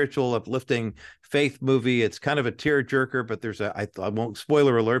spiritual, uplifting faith movie? It's kind of a tearjerker, but there's I won't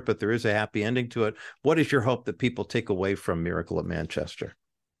spoiler alert, but there is a happy ending to it. What is your hope that people take away from Miracle at Manchester?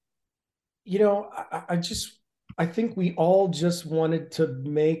 I think we all just wanted to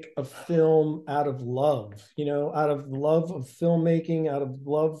make a film out of love, out of love of filmmaking, out of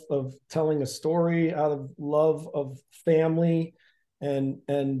love of telling a story, out of love of family, and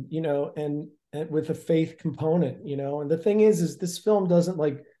with a faith component, and the thing is this film doesn't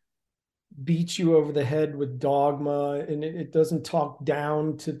beat you over the head with dogma, and it doesn't talk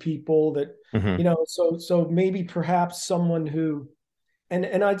down to people that, so maybe perhaps someone who,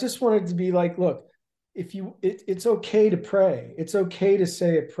 and I just wanted to be like, look, it's okay to pray. It's okay to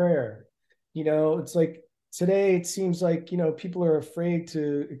say a prayer. It's like today, it seems like, people are afraid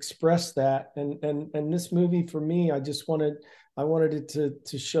to express that. And this movie for me, I wanted it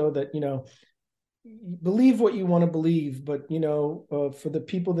to show that, believe what you want to believe, but for the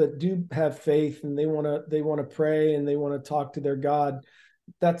people that do have faith and they want to pray and they want to talk to their God,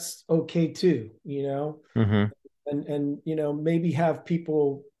 that's okay too, and maybe have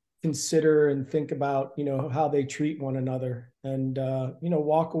people consider and think about how they treat one another, and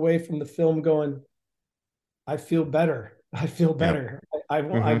walk away from the film going, I feel better. Yep. I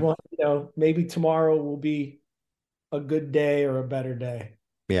want maybe tomorrow will be a good day or a better day.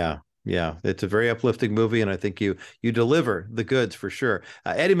 Yeah, it's a very uplifting movie, and I think you deliver the goods for sure.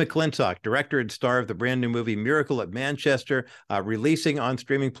 Eddie McClintock, director and star of the brand new movie Miracle at Manchester, releasing on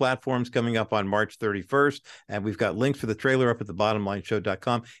streaming platforms coming up on March 31st, and we've got links for the trailer up at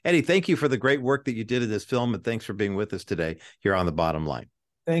thebottomlineshow.com. Eddie, thank you for the great work that you did in this film, and thanks for being with us today here on The Bottom Line.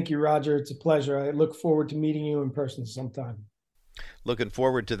 Thank you, Roger. It's a pleasure. I look forward to meeting you in person sometime. Looking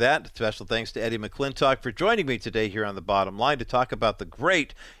forward to that. Special thanks to Eddie McClintock for joining me today here on The Bottom Line to talk about the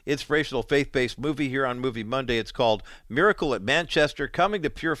great inspirational faith-based movie here on Movie Monday. It's called Miracle at Manchester, coming to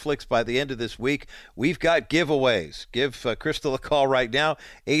PureFlix by the end of this week. We've got giveaways. Give Crystal a call right now,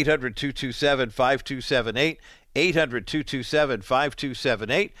 800-227-5278,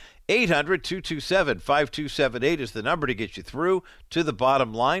 800-227-5278. 800-227-5278 is the number to get you through to The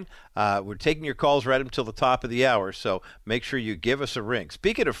Bottom Line. We're taking your calls right until the top of the hour, so make sure you give us a ring.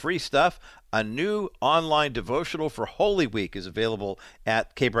 Speaking of free stuff, a new online devotional for Holy Week is available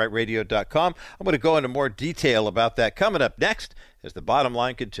at kbrightradio.com. I'm going to go into more detail about that coming up next as The Bottom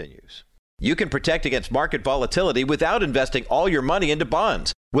Line continues. You can protect against market volatility without investing all your money into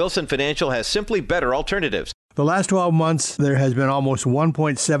bonds. Wilson Financial has simply better alternatives. The last 12 months, there has been almost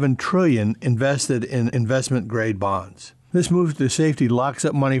 $1.7 trillion invested in investment-grade bonds. This move to safety locks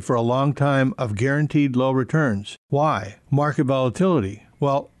up money for a long time of guaranteed low returns. Why? Market volatility.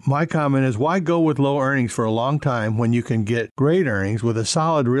 Well, my comment is, why go with low earnings for a long time when you can get great earnings with a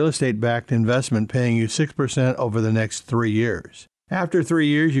solid real estate-backed investment paying you 6% over the next 3 years? After 3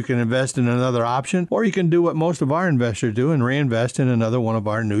 years, you can invest in another option, or you can do what most of our investors do and reinvest in another one of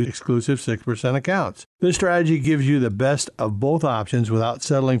our new exclusive 6% accounts. This strategy gives you the best of both options without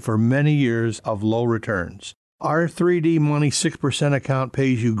settling for many years of low returns. Our 3D Money 6% account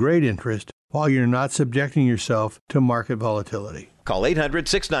pays you great interest while you're not subjecting yourself to market volatility. Call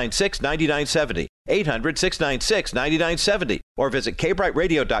 800-696-9970, 800-696-9970, or visit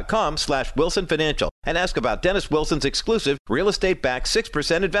kbrightradio.com/Wilson Financial and ask about Dennis Wilson's exclusive real estate-backed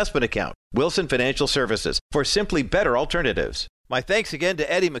 6% investment account. Wilson Financial Services, for simply better alternatives. My thanks again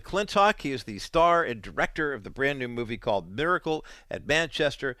to Eddie McClintock. He is the star and director of the brand new movie called Miracle at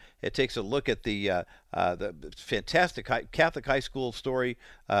Manchester. It takes a look at the fantastic Catholic high school story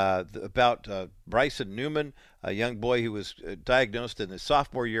about Bryson Newman, a young boy who was diagnosed in his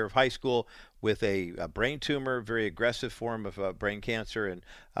sophomore year of high school with a brain tumor, very aggressive form of brain cancer, and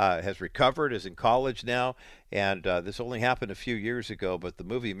has recovered, is in college now. And this only happened a few years ago, but the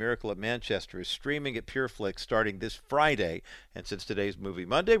movie Miracle at Manchester is streaming at PureFlix starting this Friday. And since today's Movie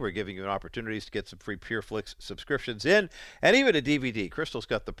Monday, we're giving you an opportunity to get some free PureFlix subscriptions in, and even a DVD. Crystal's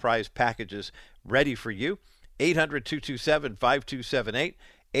got the prize packages ready for you. 800-227-5278,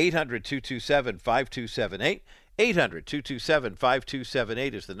 800-227-5278,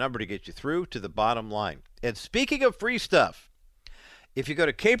 800-227-5278 is the number to get you through to the bottom line. And speaking of free stuff, if you go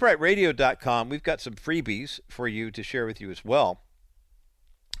to kbrightradio.com, we've got some freebies for you to share with you as well.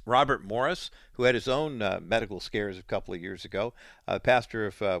 Robert Morris, who had his own medical scares a couple of years ago, pastor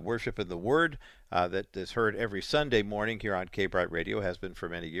of Worship in the Word that is heard every Sunday morning here on K-Bright Radio, has been for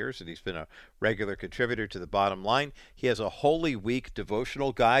many years, and he's been a regular contributor to the bottom line. He has a Holy Week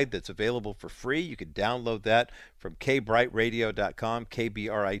devotional guide that's available for free. You can download that from kbrightradio.com,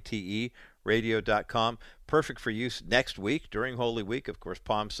 K-B-R-I-T-E, radio.com. Perfect for use next week during Holy Week. Of course,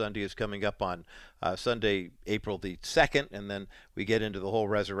 Palm Sunday is coming up on Sunday, April the 2nd, and then we get into the whole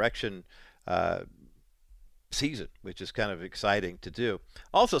resurrection season, which is kind of exciting to do.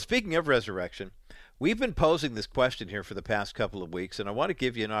 Also, speaking of resurrection, we've been posing this question here for the past couple of weeks, and I want to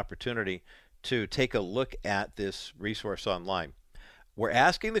give you an opportunity to take a look at this resource online. We're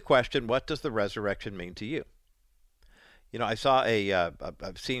asking the question, what does the resurrection mean to you? You know, I saw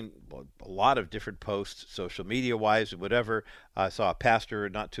I've seen a lot of different posts, social media-wise, and whatever. I saw a pastor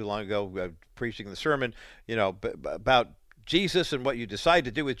not too long ago preaching the sermon, you know, about Jesus and what you decide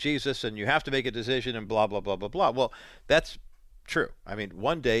to do with Jesus, and you have to make a decision, and blah, blah, blah, blah, blah. Well, that's true. I mean,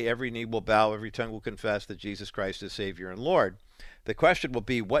 one day every knee will bow, every tongue will confess that Jesus Christ is Savior and Lord. The question will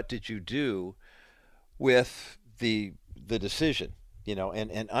be, what did you do with the decision? You know,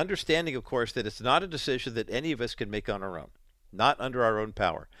 and understanding, of course, that it's not a decision that any of us can make on our own, not under our own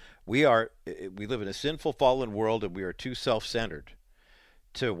power. We live in a sinful, fallen world, and we are too self-centered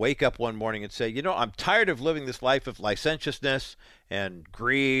to wake up one morning and say, you know, I'm tired of living this life of licentiousness and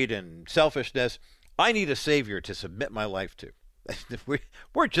greed and selfishness. I need a Savior to submit my life to.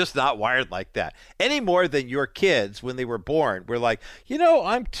 We're just not wired like that. Any more than your kids, when they were born, were like, you know,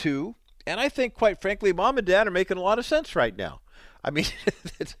 I'm 2, and I think, quite frankly, Mom and Dad are making a lot of sense right now. I mean,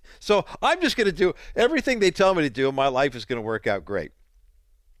 so I'm just going to do everything they tell me to do, and my life is going to work out great.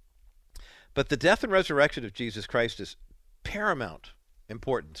 But the death and resurrection of Jesus Christ is paramount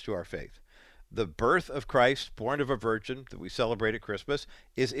importance to our faith. The birth of Christ, born of a virgin, that we celebrate at Christmas,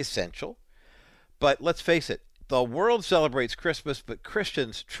 is essential. But let's face it, the world celebrates Christmas, but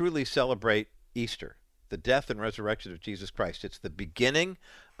Christians truly celebrate Easter, the death and resurrection of Jesus Christ. It's the beginning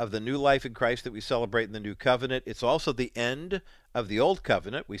of the new life in Christ that we celebrate in the new covenant. It's also the end of the old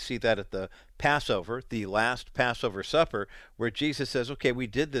covenant. We see that at the Passover, the last Passover supper, where Jesus says, okay, we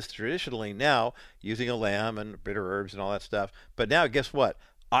did this traditionally now using a lamb and bitter herbs and all that stuff. But now guess what?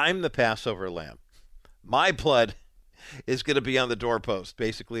 I'm the Passover lamb. My blood is going to be on the doorpost,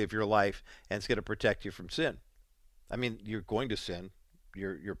 basically, of your life, and it's going to protect you from sin. I mean, you're going to sin.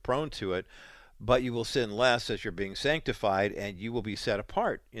 You're prone to it. But you will sin less as you're being sanctified, and you will be set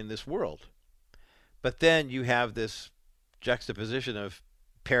apart in this world. But then you have this juxtaposition of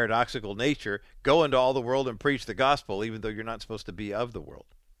paradoxical nature. Go into all the world and preach the gospel, even though you're not supposed to be of the world.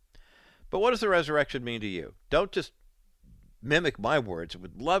 But what does the resurrection mean to you? Don't just mimic my words. I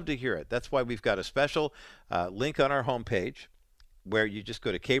would love to hear it. That's why we've got a special link on our homepage where you just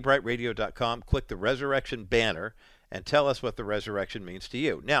go to kbrightradio.com, click the resurrection banner, and tell us what the resurrection means to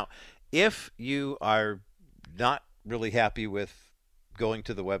you. Now, if you are not really happy with going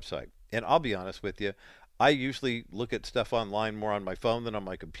to the website, and I'll be honest with you, I usually look at stuff online more on my phone than on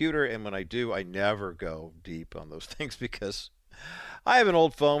my computer, and when I do, I never go deep on those things because I have an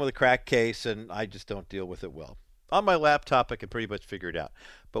old phone with a cracked case, and I just don't deal with it well. On my laptop, I can pretty much figure it out.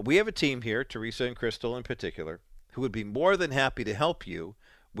 But we have a team here, Teresa and Crystal in particular, who would be more than happy to help you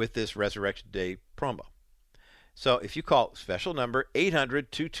with this Resurrection Day promo. So if you call special number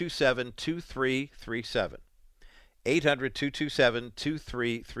 800-227-2337,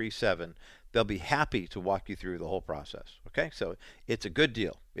 800-227-2337, they'll be happy to walk you through the whole process. Okay, so it's a good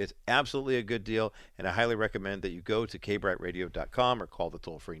deal. It's absolutely a good deal, and I highly recommend that you go to kbrightradio.com or call the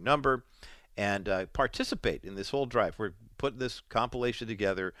toll-free number and participate in this whole drive. We're putting this compilation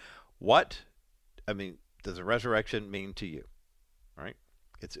together. What, does the resurrection mean to you? All right,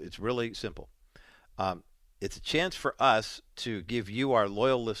 it's really simple. It's a chance for us to give you, our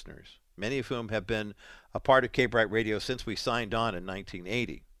loyal listeners, many of whom have been a part of K-Bright Radio since we signed on in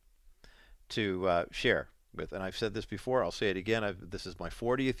 1980, to share with. And I've said this before, I'll say it again. This is my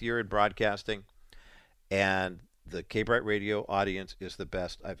 40th year in broadcasting, and the K-Bright Radio audience is the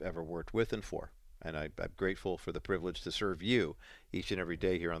best I've ever worked with and for. And I'm grateful for the privilege to serve you each and every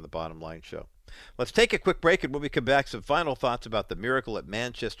day here on the Bottom Line Show. Let's take a quick break, and when we come back, some final thoughts about the Miracle at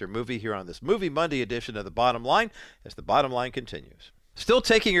Manchester movie here on this Movie Monday edition of the Bottom Line as the Bottom Line continues. Still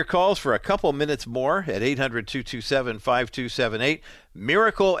taking your calls for a couple minutes more at 800-227-5278.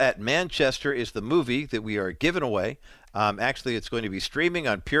 Miracle at Manchester is the movie that we are giving away. Actually, it's going to be streaming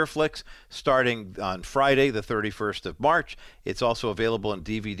on PureFlix starting on Friday, the 31st of March. It's also available in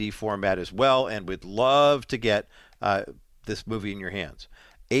DVD format as well, and we'd love to get this movie in your hands.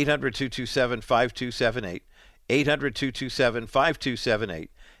 800-227-5278. 800-227-5278.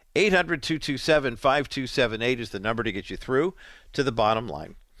 800-227-5278 is the number to get you through to the bottom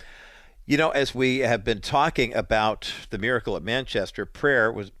line. You know, as we have been talking about the miracle at Manchester,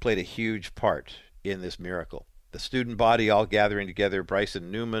 prayer played a huge part in this miracle. The student body all gathering together. Bryson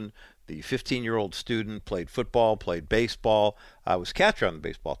Newman, the 15-year-old student, played football, played baseball, was catcher on the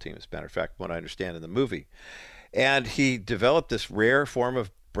baseball team, as a matter of fact, what I understand in the movie. And he developed this rare form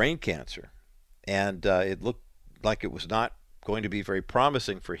of brain cancer. And it looked like it was not going to be very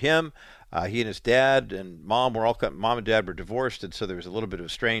promising for him. He and his dad and mom and dad were divorced, and so there was a little bit of a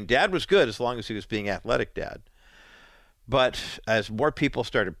strain. Dad was good as long as he was being athletic dad. But as more people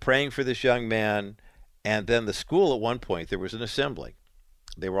started praying for this young man, and then the school at one point, there was an assembly.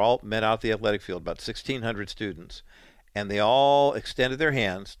 They were all met out at the athletic field, about 1,600 students, and they all extended their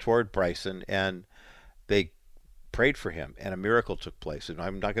hands toward Bryson, and they prayed for him, and a miracle took place. And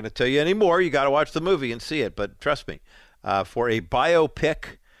I'm not going to tell you any more. You got to watch the movie and see it, but trust me, for a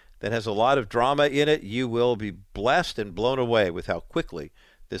biopic that has a lot of drama in it, you will be blessed and blown away with how quickly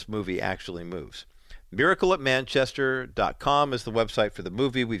this movie actually moves. MiracleAtManchester.com is the website for the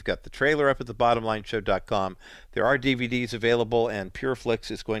movie. We've got the trailer up at thebottomlineshow.com. There are DVDs available, and PureFlix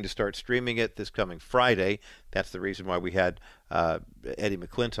is going to start streaming it this coming Friday. That's the reason why we had Eddie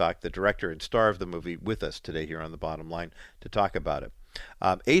McClintock, the director and star of the movie, with us today here on The Bottom Line to talk about it.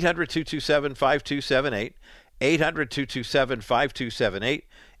 800-227-5278. 800-227-5278.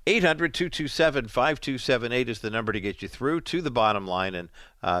 800-227-5278 is the number to get you through to the bottom line, and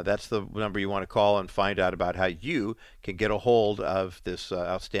that's the number you want to call and find out about how you can get a hold of this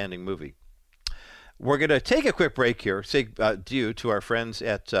outstanding movie. We're going to take a quick break here, say adieu to our friends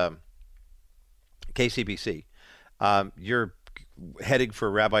at KCBC. You're heading for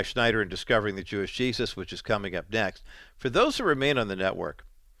Rabbi Schneider and Discovering the Jewish Jesus, which is coming up next. For those who remain on the network,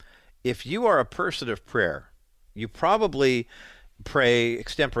 if you are a person of prayer, you probably pray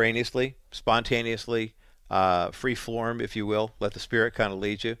extemporaneously, spontaneously, free form, if you will. Let the Spirit kind of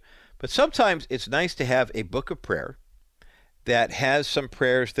lead you. But sometimes it's nice to have a book of prayer that has some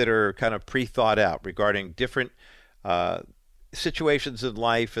prayers that are kind of pre-thought out regarding different situations in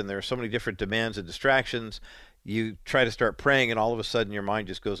life, and there are so many different demands and distractions. You try to start praying, and all of a sudden your mind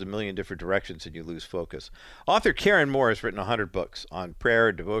just goes a million different directions and you lose focus. Author Karen Moore has written 100 books on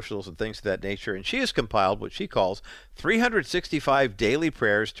prayer, devotionals, and things of that nature, and she has compiled what she calls 365 daily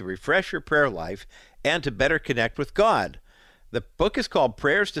prayers to refresh your prayer life and to better connect with God. The book is called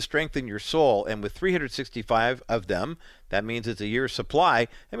Prayers to Strengthen Your Soul, and with 365 of them, that means it's a year's supply.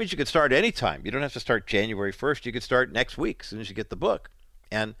 That means you can start anytime. You don't have to start January 1st. You could start next week as soon as you get the book.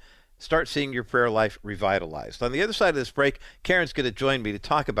 And start seeing your prayer life revitalized. On the other side of this break, Karen's going to join me to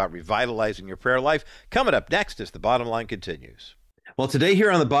talk about revitalizing your prayer life. Coming up next as the bottom line continues. Well, today here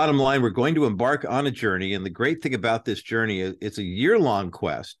on the bottom line, we're going to embark on a journey. And the great thing about this journey is it's a year-long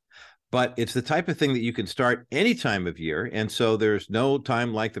quest, but it's the type of thing that you can start any time of year. And so there's no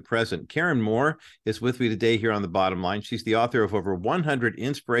time like the present. Karen Moore is with me today here on the bottom line. She's the author of over 100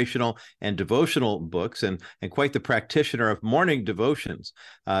 inspirational and devotional books and quite the practitioner of morning devotions.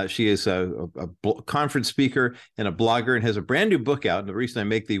 She is a conference speaker and a blogger and has a brand new book out. And the reason I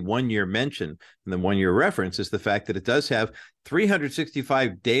make the 1 year mention and the 1 year reference is the fact that it does have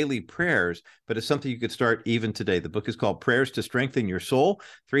 365 daily prayers, but it's something you could start even today. The book is called Prayers to Strengthen Your Soul,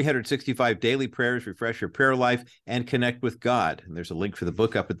 365 daily prayers, refresh your prayer life, and connect with God. And there's a link for the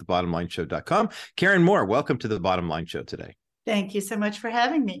book up at thebottomlineshow.com. Karen Moore, welcome to the Bottom Line Show today. Thank you so much for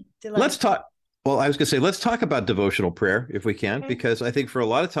having me. Delighted. Let's talk. Well, I was going to say, let's talk about devotional prayer if we can, Okay. because I think for a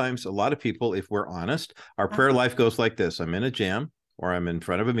lot of times, a lot of people, if we're honest, our prayer life goes like this. I'm in a jam, or I'm in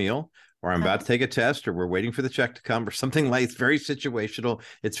front of a meal, or I'm about to take a test, or we're waiting for the check to come, or something like it's very situational.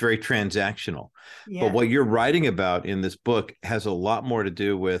 It's very transactional. Yeah. But what you're writing about in this book has a lot more to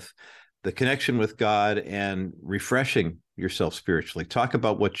do with the connection with God and refreshing yourself spiritually. Talk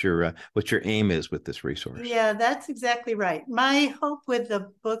about what your aim is with this resource. Yeah, that's exactly right. My hope with a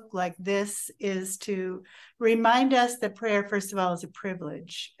book like this is to remind us that prayer, first of all, is a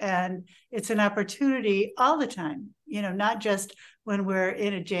privilege, and it's an opportunity all the time, not just when we're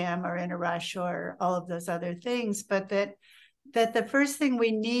in a jam or in a rush or all of those other things, but that the first thing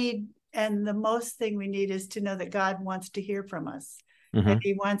we need and the most thing we need is to know that God wants to hear from us. And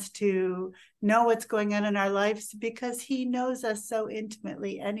he wants to know what's going on in our lives because he knows us so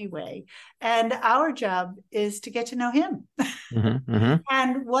intimately anyway. And our job is to get to know him.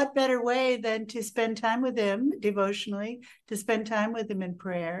 And what better way than to spend time with him devotionally, to spend time with him in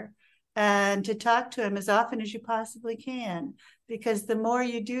prayer, and to talk to him as often as you possibly can. Because the more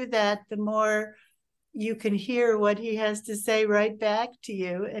you do that, the more you can hear what he has to say right back to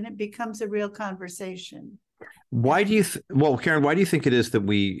you, and it becomes a real conversation. Why do you, well, Karen, why do you think it is that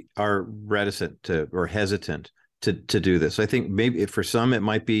we are reticent to, or hesitant to do this? I think maybe for some, it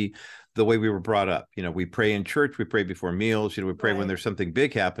might be the way we were brought up. You know, we pray in church, we pray before meals, we pray when there's something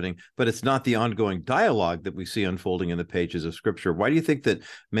big happening, but it's not the ongoing dialogue that we see unfolding in the pages of Scripture. Why do you think that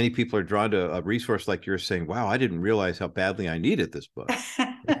many people are drawn to a resource like yours saying, wow, I didn't realize how badly I needed this book?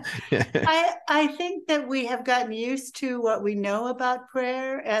 I think that we have gotten used to what we know about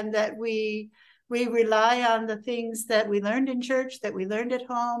prayer, and that we rely on the things that we learned in church, that we learned at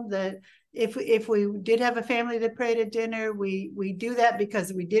home, that if we did have a family that prayed at dinner, we do that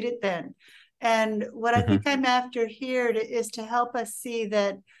because we did it then. And what I think I'm after here is to help us see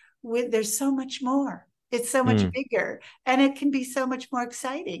that there's so much more. It's so much bigger, and it can be so much more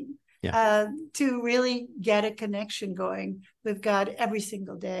exciting to really get a connection going with God every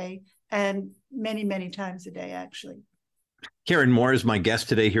single day, and many, many times a day, actually. Karen Moore is my guest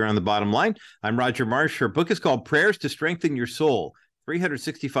today here on The Bottom Line. I'm Roger Marsh. Her book is called Prayers to Strengthen Your Soul,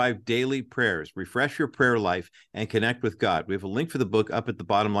 365 Daily Prayers. Refresh your prayer life and connect with God. We have a link for the book up at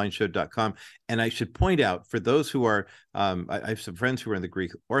thebottomlineshow.com. And I should point out, for those who are, I have some friends who are in the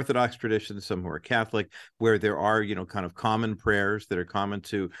Greek Orthodox tradition, some who are Catholic, where there are, kind of common prayers that are common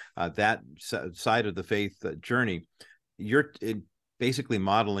to that side of the faith journey. You're basically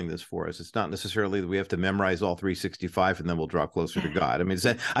modeling this for us. It's not necessarily that we have to memorize all 365 and then we'll draw closer to God. I mean,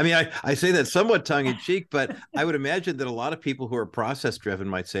 I say that somewhat tongue in cheek, but I would imagine that a lot of people who are process driven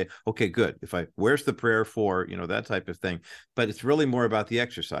might say, okay, good. Where's the prayer for, that type of thing. But it's really more about the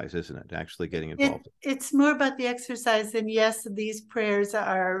exercise, isn't it? Actually getting involved. It's more about the exercise. And yes, these prayers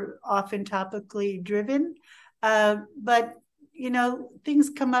are often topically driven, but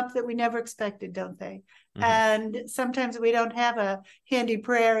things come up that we never expected, don't they? And sometimes we don't have a handy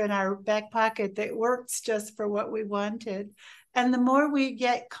prayer in our back pocket that works just for what we wanted. And the more we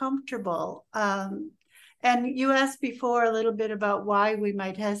get comfortable, and you asked before a little bit about why we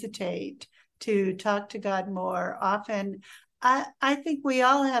might hesitate to talk to God more often. I think we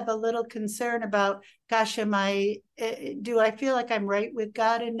all have a little concern about, gosh, do I feel like I'm right with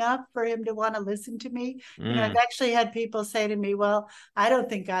God enough for him to want to listen to me? I've actually had people say to me, well, I don't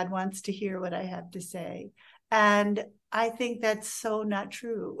think God wants to hear what I have to say. And I think that's so not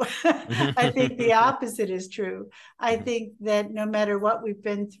true. I think the opposite is true. I think that no matter what we've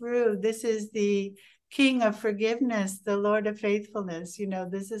been through, this is the King of forgiveness, the Lord of faithfulness.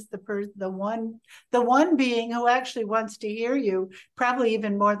 This is the one being who actually wants to hear you, probably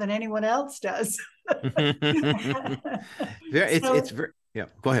even more than anyone else does. It's very, yeah.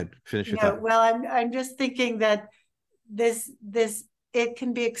 Go ahead, finish your thought. Well, I'm just thinking that this it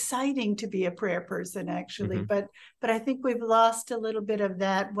can be exciting to be a prayer person, actually, but I think we've lost a little bit of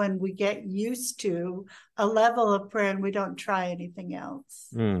that when we get used to a level of prayer and we don't try anything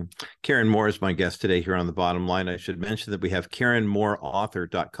else. Karen Moore is my guest today here on The Bottom Line. I should mention that we have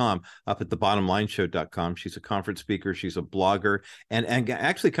KarenMooreAuthor.com up at thebottomlineshow.com. She's a conference speaker. She's a blogger and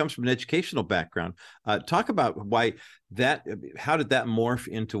actually comes from an educational background. Talk about how did that morph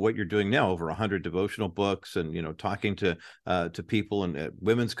into what you're doing now? Over 100 devotional books and, talking to people and at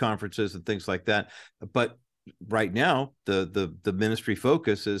women's conferences and things like that. But right now, the ministry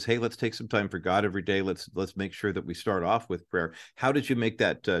focus is, hey, let's take some time for God every day. Let's make sure that we start off with prayer. How did you make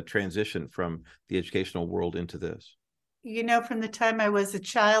that transition from the educational world into this? From the time I was a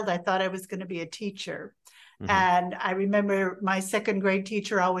child, I thought I was going to be a teacher. And I remember my second grade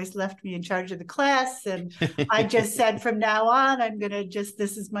teacher always left me in charge of the class. And I just said, from now on, this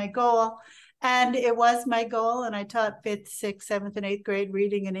is my goal. And it was my goal. And I taught 5th, 6th, 7th, and 8th grade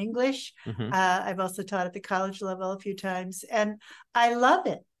reading and English. I've also taught at the college level a few times. And I love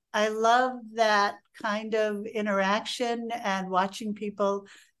it. I love that kind of interaction and watching people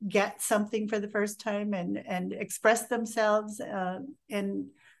get something for the first time and express themselves in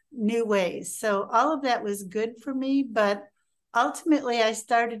new ways. So all of that was good for me. But ultimately, I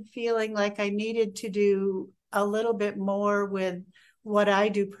started feeling like I needed to do a little bit more with what I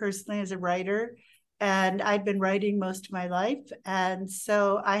do personally as a writer. And I'd been writing most of my life. And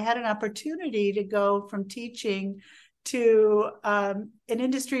so I had an opportunity to go from teaching to an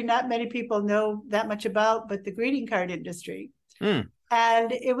industry not many people know that much about, but the greeting card industry. And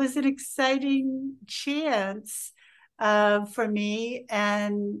it was an exciting chance for me.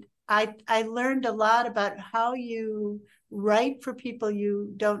 And I learned a lot about how you write for people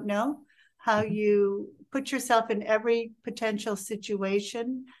you don't know, how you put yourself in every potential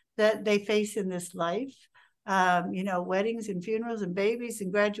situation that they face in this life. Weddings and funerals and babies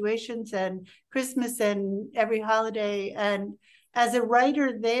and graduations and Christmas and every holiday. And as a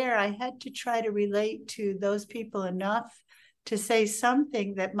writer there, I had to try to relate to those people enough to say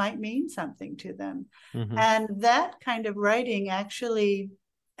something that might mean something to them. Mm-hmm. And that kind of writing actually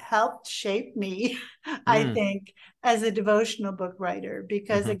helped shape me, I think, as a devotional book writer,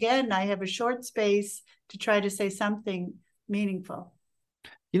 because again, I have a short space to try to say something meaningful.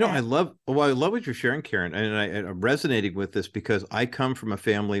 I love what you're sharing, Karen, and I'm resonating with this because I come from a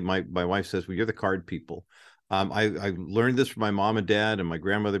family. My wife says, "Well, you're the card people." I learned this from my mom and dad and my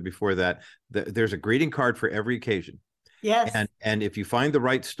grandmother before that. There's a greeting card for every occasion. Yes. And if you find the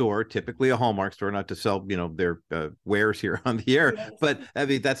right store, typically a Hallmark store, not to sell, their wares here on the air, yes. But I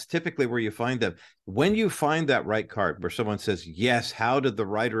mean, that's typically where you find them. When you find that right card where someone says, yes, how did the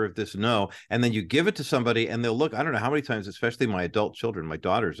writer of this know? And then you give it to somebody and they'll look, I don't know how many times, especially my adult children, my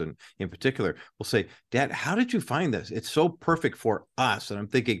daughters in particular, will say, Dad, how did you find this? It's so perfect for us. And I'm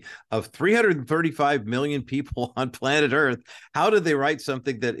thinking of 335 million people on planet Earth. How did they write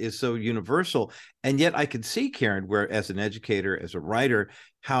something that is so universal? And yet I can see, Karen, where as an educator, as a writer,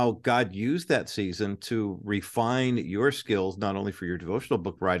 how God used that season to refine your skills, not only for your devotional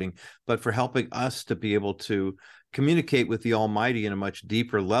book writing, but for helping us to be able to communicate with the Almighty in a much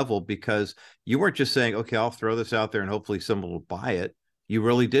deeper level, because you weren't just saying, okay, I'll throw this out there and hopefully someone will buy it. You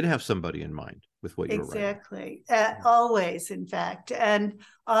really did have somebody in mind with what you were writing. Exactly. Always, in fact. And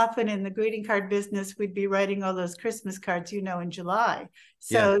often in the greeting card business, we'd be writing all those Christmas cards, in July.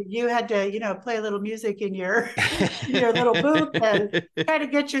 So you had to, play a little music in your little booth and try to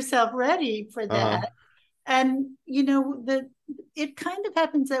get yourself ready for that. And, it kind of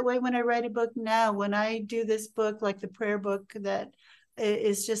happens that way when I write a book now. When I do this book, like the prayer book that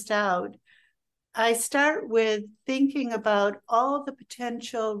is just out, I start with thinking about all the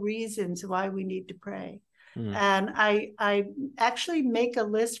potential reasons why we need to pray. And I actually make a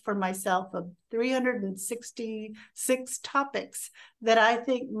list for myself of 366 topics that I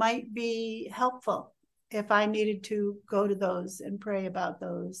think might be helpful if I needed to go to those and pray about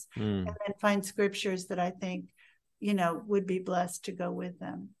those, and then find scriptures that I think, would be blessed to go with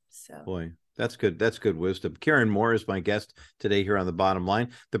them. So, boy. That's good. That's good wisdom. Karen Moore is my guest today here on The Bottom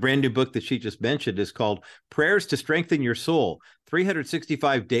Line. The brand new book that she just mentioned is called Prayers to Strengthen Your Soul,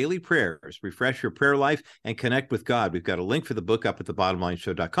 365 Daily Prayers. Refresh your prayer life and connect with God. We've got a link for the book up at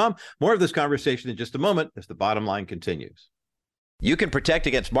thebottomlineshow.com. More of this conversation in just a moment as The Bottom Line continues. You can protect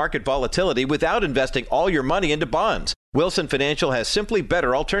against market volatility without investing all your money into bonds. Wilson Financial has simply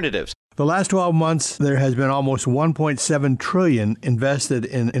better alternatives. The last 12 months, there has been almost $1.7 trillion invested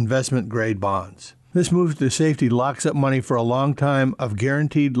in investment-grade bonds. This move to safety locks up money for a long time of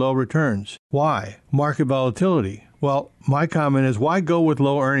guaranteed low returns. Why? Market volatility. Well, my comment is, why go with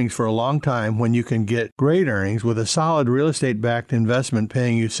low earnings for a long time when you can get great earnings with a solid real estate-backed investment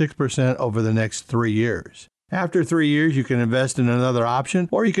paying you 6% over the next 3 years? After 3 years, you can invest in another option,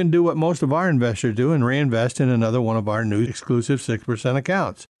 or you can do what most of our investors do and reinvest in another one of our new exclusive 6%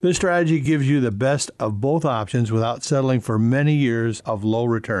 accounts. This strategy gives you the best of both options without settling for many years of low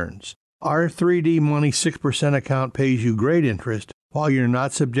returns. Our 3D Money 6% account pays you great interest while you're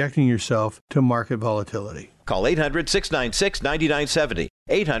not subjecting yourself to market volatility. Call 800-696-9970,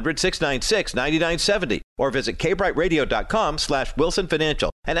 800-696-9970, or visit kbrightradio.com/Wilson Financial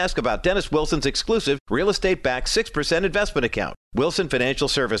and ask about Dennis Wilson's exclusive real estate-backed 6% investment account. Wilson Financial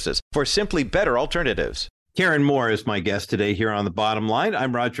Services, for simply better alternatives. Karen Moore is my guest today here on The Bottom Line.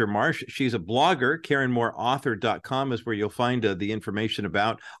 I'm Roger Marsh. She's a blogger. KarenMooreAuthor.com is where you'll find the information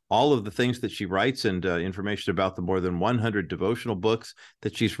about all of the things that she writes and information about the more than 100 devotional books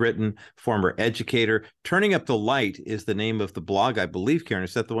that she's written. Former educator. Turning Up the Light is the name of the blog, I believe, Karen.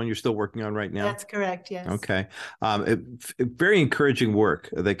 Is that the one you're still working on right now? That's correct, yes. Okay. Very encouraging work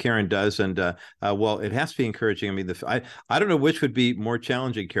that Karen does. And, well, it has to be encouraging. I mean, I don't know which would be more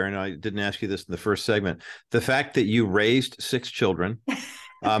challenging, Karen. I didn't ask you this in the first segment. The fact that you raised 6 children,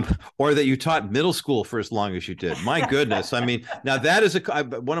 or that you taught middle school for as long as you did. My goodness. I mean, now that is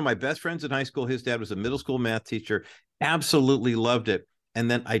one of my best friends in high school. His dad was a middle school math teacher. Absolutely loved it. And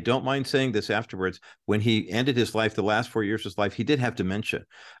then I don't mind saying this afterwards, when he ended his life, the last 4 years of his life, he did have dementia.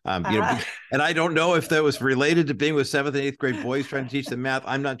 And I don't know if that was related to being with 7th and 8th grade boys trying to teach them math.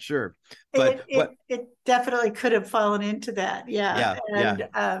 I'm not sure. But it definitely could have fallen into that. Yeah. Yeah.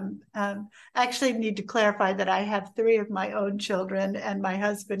 And actually need to clarify that I have 3 of my own children and my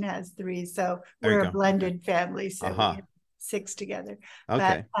husband has 3. So we're a blended family. So we have 6 together.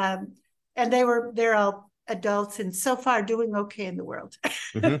 Okay. But, and they're all adults and so far doing okay in the world.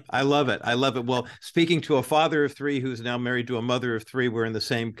 I love it. I love it. Well, speaking to a father of 3 who's now married to a mother of 3, we're in the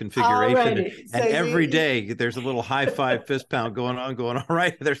same configuration. And every day there's a little high five fist pound going on, all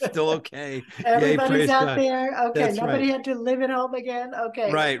right, they're still okay. Everybody's out there. Okay. That's nobody had to live at home again.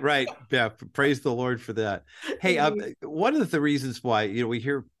 Okay. Right. Yeah. Praise the Lord for that. Hey, one of the reasons why, we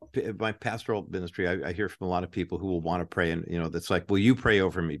hear my pastoral ministry, I hear from a lot of people who will want to pray, and that's like, will you pray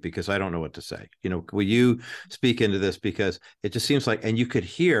over me, because I don't know what to say, will you speak into this, because it just seems like, and you could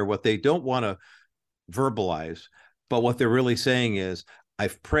hear what they don't want to verbalize, but what they're really saying is,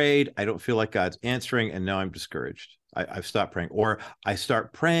 I've prayed, I don't feel like God's answering, and now I'm discouraged. I've stopped praying, or I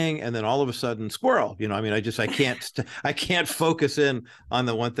start praying and then all of a sudden squirrel, I can't focus in on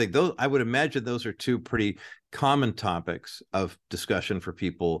the one thing. Those, I would imagine those are 2 pretty common topics of discussion for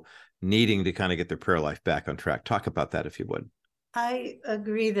people needing to kind of get their prayer life back on track. Talk about that, if you would. I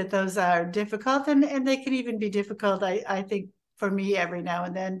agree that those are difficult, and they can even be difficult, I think, for me every now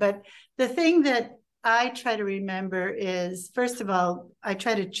and then. But the thing that I try to remember is, first of all, I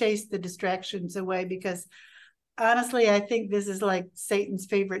try to chase the distractions away, because honestly, I think this is like Satan's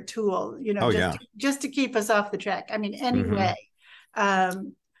favorite tool, just to keep us off the track. I mean, anyway,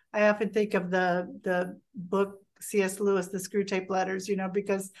 I often think of the book C.S. Lewis, The Screwtape Letters,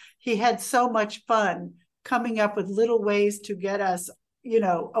 because he had so much fun coming up with little ways to get us,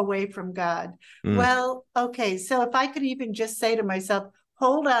 away from God. Well, okay, so if I could even just say to myself,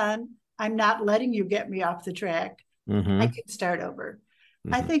 hold on, I'm not letting you get me off the track. I can start over.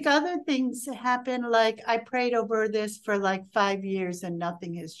 I think other things happen, like I prayed over this for like 5 years and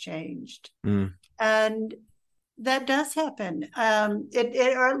nothing has changed. And that does happen.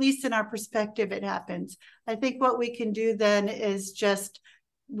 Or at least in our perspective, it happens. I think what we can do then is just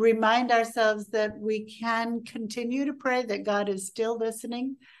remind ourselves that we can continue to pray, that God is still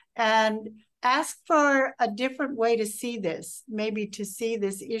listening, and ask for a different way to see this, maybe to see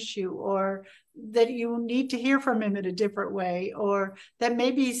this issue, or that you need to hear from him in a different way, or that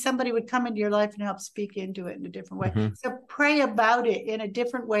maybe somebody would come into your life and help speak into it in a different way. So pray about it in a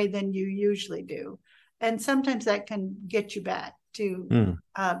different way than you usually do. And sometimes that can get you back to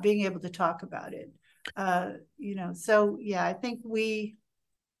being able to talk about it. So yeah, I think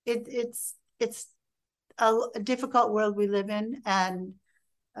it's a difficult world we live in, and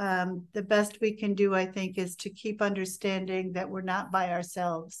the best we can do, I think, is to keep understanding that we're not by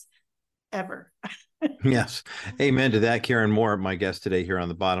ourselves ever. Yes. Amen to that. Karen Moore, my guest today here on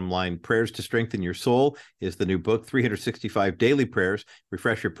The Bottom Line. Prayers to Strengthen Your Soul is the new book, 365 Daily Prayers,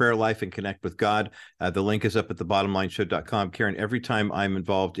 refresh your prayer life and connect with God. The link is up at thebottomlineshow.com. Karen, every time I'm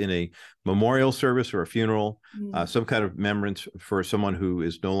involved in a memorial service or a funeral, some kind of remembrance for someone who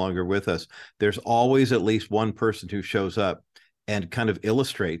is no longer with us, there's always at least one person who shows up and kind of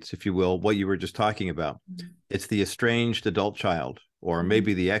illustrates, if you will, what you were just talking about. It's the estranged adult child, or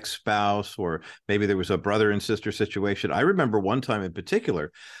maybe the ex-spouse, or maybe there was a brother and sister situation. I remember one time in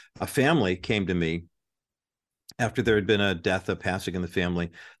particular, a family came to me after there had been a death, a passing in the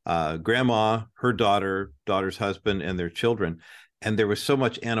family, grandma, her daughter's husband, and their children. And there was so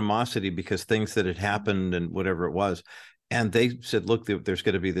much animosity because things that had happened and whatever it was. And they said, look, there's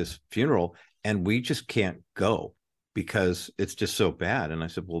going to be this funeral and we just can't go because it's just so bad. And I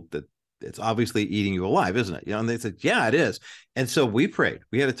said, well, it's obviously eating you alive, isn't it? And they said, yeah, it is. And so we prayed.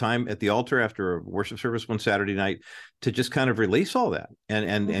 We had a time at the altar after a worship service one Saturday night to just kind of release all that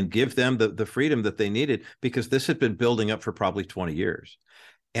and give them the freedom that they needed, because this had been building up for probably 20 years.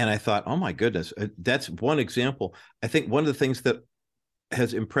 And I thought, oh my goodness, that's one example. I think one of the things that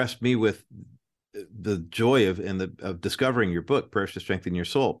has impressed me with the joy of discovering your book, Prayers to Strengthen Your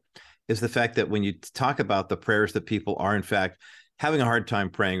Soul, is the fact that when you talk about the prayers that people are in fact having a hard time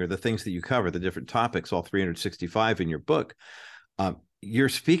praying, or the things that you cover, the different topics, all 365 in your book, you're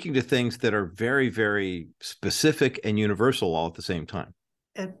speaking to things that are very, very specific and universal all at the same time.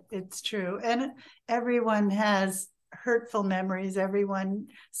 It's true. And everyone has hurtful memories. Everyone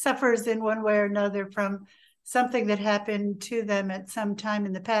suffers in one way or another from something that happened to them at some time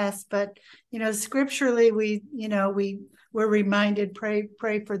in the past. But, scripturally, we're reminded, pray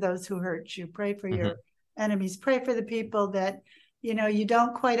for those who hurt you, pray for your enemies, pray for the people that, you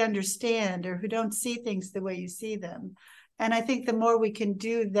don't quite understand, or who don't see things the way you see them. And I think the more we can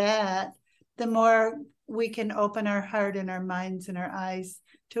do that, the more we can open our heart and our minds and our eyes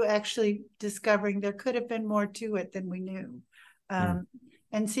to actually discovering there could have been more to it than we knew.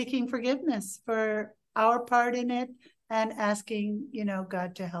 And seeking forgiveness for our part in it and asking,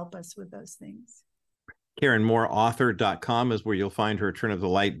 God to help us with those things. KarenMooreAuthor.com is where you'll find her Turn of the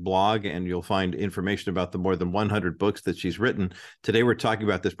Light blog, and you'll find information about the more than 100 books that she's written. Today, we're talking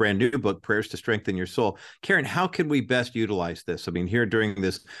about this brand new book, Prayers to Strengthen Your Soul. Karen, how can we best utilize this? I mean, here during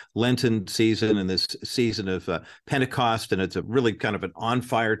this Lenten season and this season of Pentecost, and it's a really kind of an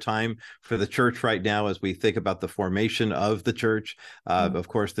on-fire time for the church right now as we think about the formation of the church. Of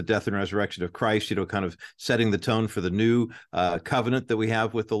course, the death and resurrection of Christ, kind of setting the tone for the new covenant that we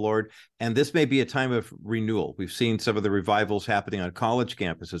have with the Lord. And this may be a time of renewal. We've seen some of the revivals happening on college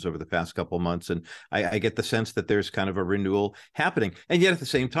campuses over the past couple of months, and I get the sense that there's kind of a renewal happening. And yet at the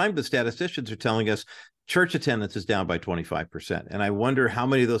same time, the statisticians are telling us church attendance is down by 25%. And I wonder how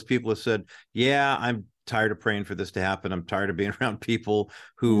many of those people have said, yeah, I'm tired of praying for this to happen. I'm tired of being around people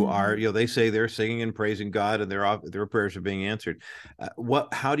who are, they say they're singing and praising God and their prayers are being answered.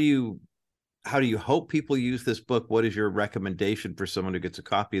 How do you hope people use this book? What is your recommendation for someone who gets a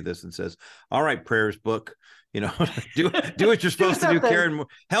copy of this and says, all right, prayers book, do what you're supposed to do, Karen,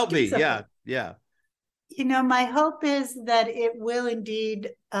 help me. Yeah. Yeah. My hope is that it will indeed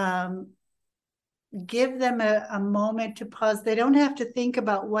give them a moment to pause. They don't have to think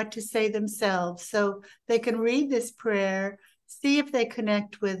about what to say themselves. So they can read this prayer, see if they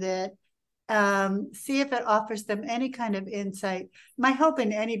connect with it, see if it offers them any kind of insight. My hope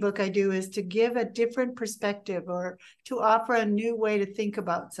in any book I do is to give a different perspective or to offer a new way to think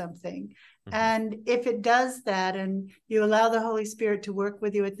about something. And if it does that and you allow the Holy Spirit to work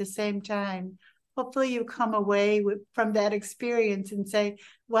with you at the same time, hopefully you come away from that experience and say,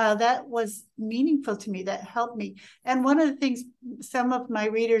 wow, that was meaningful to me. That helped me. And one of the things some of my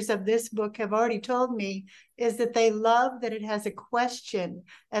readers of this book have already told me is that they love that it has a question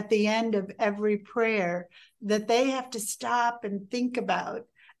at the end of every prayer that they have to stop and think about.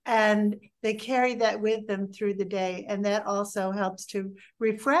 And they carry that with them through the day. And that also helps to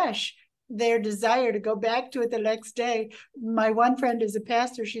refresh their desire to go back to it the next day. My one friend is a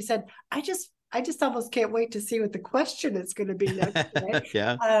pastor. She said, I just almost can't wait to see what the question is going to be next day.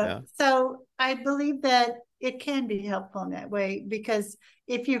 Yeah. So I believe that it can be helpful in that way, because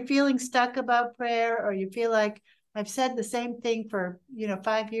if you're feeling stuck about prayer, or you feel like I've said the same thing for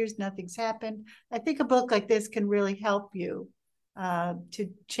 5 years, nothing's happened, I think a book like this can really help you to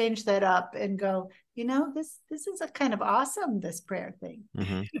change that up and go, this is a kind of awesome, this prayer thing.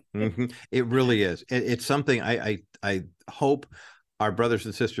 It really is. It's something I hope our brothers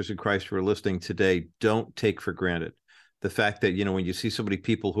and sisters in Christ who are listening today don't take for granted. The fact that, when you see so many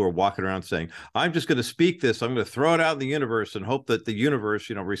people who are walking around saying, I'm just going to speak this, I'm going to throw it out in the universe and hope that the universe,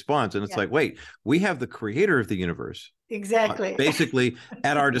 responds. And it's like, wait, we have the creator of the universe. Exactly. Basically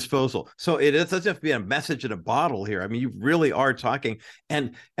at our disposal. So it doesn't have to be a message in a bottle here. I mean, you really are talking.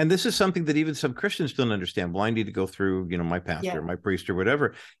 And this is something that even some Christians don't understand. Well, I need to go through, my pastor, my priest or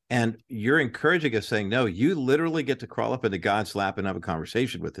whatever. And you're encouraging us saying, no, you literally get to crawl up into God's lap and have a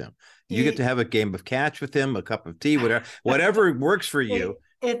conversation with him. You get to have a game of catch with him, a cup of tea, whatever works for you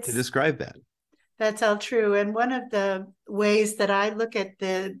to describe that. That's all true. And one of the ways that I look at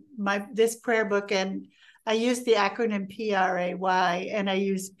this prayer book, and I use the acronym PRAY, and I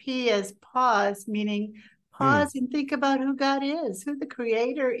use P as pause, meaning pause and think about who God is, who the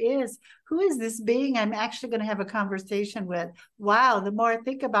creator is. Who is this being I'm actually going to have a conversation with? Wow, the more I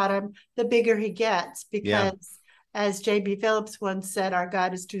think about him, the bigger he gets, because as J.B. Phillips once said, our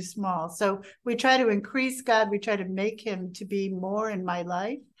God is too small. So we try to increase God. We try to make him to be more in my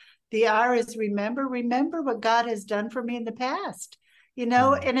life. The R is remember what God has done for me in the past.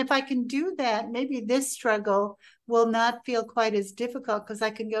 And if I can do that, maybe this struggle will not feel quite as difficult, because I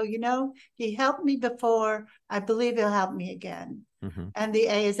can go, he helped me before. I believe he'll help me again. And the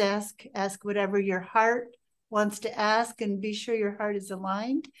A is ask whatever your heart wants to ask, and be sure your heart is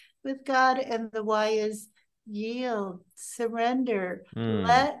aligned with God. And the Y is yield, surrender,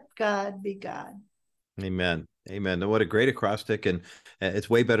 let God be God. Amen. Amen. What a great acrostic. And it's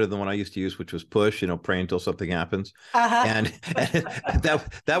way better than what I used to use, which was push, pray until something happens. And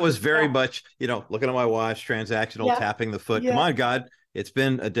that was very much, looking at my watch, transactional, tapping the foot. Come on, God. It's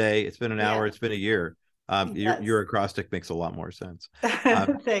been a day. It's been an hour. It's been a year. Your acrostic makes a lot more sense.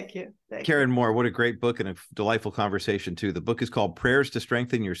 Thank you. Karen Moore, what a great book and a delightful conversation, too. The book is called Prayers to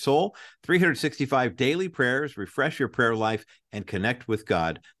Strengthen Your Soul, 365 Daily Prayers, Refresh Your Prayer Life, and Connect with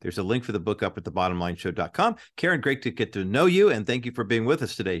God. There's a link for the book up at thebottomlineshow.com. Karen, great to get to know you, and thank you for being with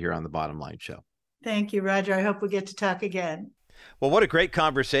us today here on The Bottom Line Show. Thank you, Roger. I hope we get to talk again. Well, what a great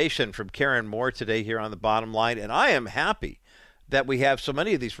conversation from Karen Moore today here on The Bottom Line. And I am happy that we have so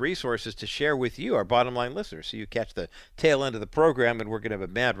many of these resources to share with you, our Bottom Line listeners, so you catch the tail end of the program, and we're going to have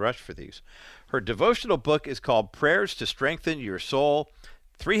a mad rush for these. Her devotional book is called Prayers to Strengthen Your Soul,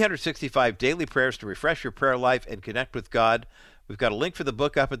 365 Daily Prayers to Refresh Your Prayer Life and Connect with God. We've got a link for the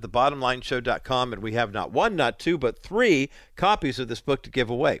book up at thebottomlineshow.com, and we have not one, not two, but 3 copies of this book to give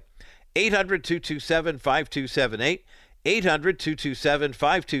away. 800-227-5278,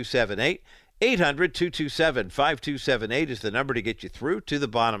 800-227-5278, 800-227-5278 is the number to get you through to the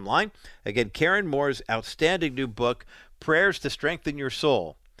bottom line. Again, Karen Moore's outstanding new book, Prayers to Strengthen Your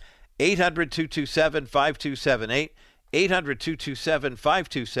Soul. 800-227-5278,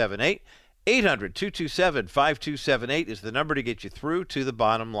 800-227-5278, 800-227-5278 is the number to get you through to the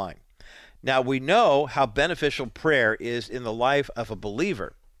bottom line. Now, we know how beneficial prayer is in the life of a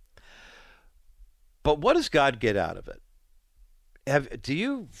believer. But what does God get out of it? Do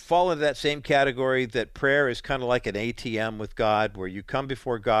you fall into that same category that prayer is kind of like an ATM with God, where you come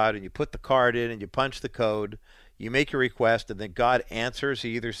before God and you put the card in and you punch the code, you make your request, and then God answers? He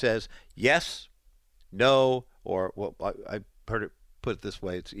either says yes, no, or, well, I heard it put it this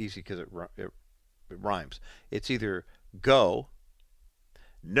way. It's easy because it rhymes. It's either go,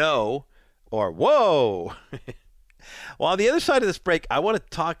 no, or whoa. Well, on the other side of this break, I want to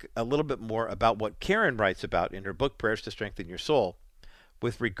talk a little bit more about what Karen writes about in her book, Prayers to Strengthen Your Soul,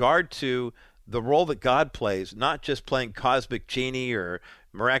 with regard to the role that God plays, not just playing cosmic genie or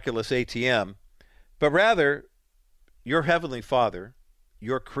miraculous ATM, but rather your Heavenly Father,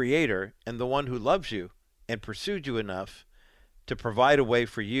 your Creator, and the one who loves you and pursued you enough to provide a way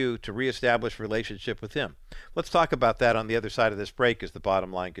for you to reestablish relationship with Him. Let's talk about that on the other side of this break as the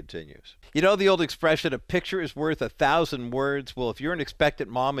bottom line continues. You know the old expression, a picture is worth 1,000 words? Well, if you're an expectant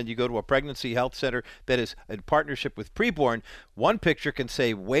mom and you go to a pregnancy health center that is in partnership with Preborn, one picture can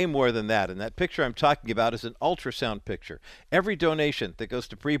say way more than that. And that picture I'm talking about is an ultrasound picture. Every donation that goes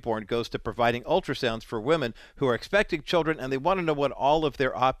to Preborn goes to providing ultrasounds for women who are expecting children, and they want to know what all of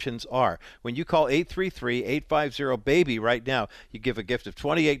their options are. When you call 833-850-BABY right now, you give a gift of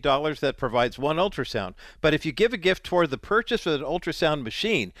 $28 that provides one ultrasound. But if you give a gift toward the purchase of an ultrasound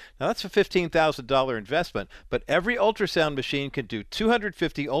machine, now that's a $15,000 investment, but every ultrasound machine can do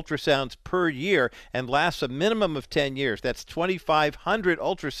 250 ultrasounds per year and lasts a minimum of 10 years. That's 2,500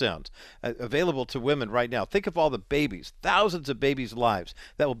 ultrasounds available to women right now. Think of all the babies, thousands of babies' lives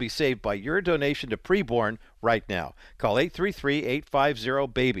that will be saved by your donation to Preborn right now. Call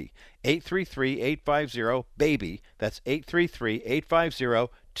 833-850-BABY. 833-850-BABY. That's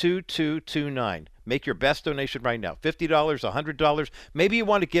 833-850-2229. Make your best donation right now. $50, $100. Maybe you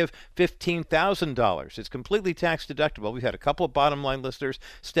want to give $15,000. It's completely tax deductible. We've had a couple of bottom line listeners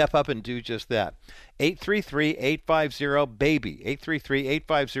step up and do just that. 833-850-BABY.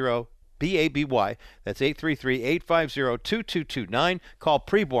 833-850-BABY. That's 833-850-2229. Call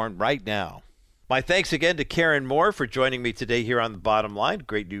Preborn right now. My thanks again to Karen Moore for joining me today here on The Bottom Line.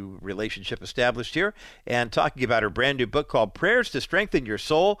 Great new relationship established here, and talking about her brand new book called Prayers to Strengthen Your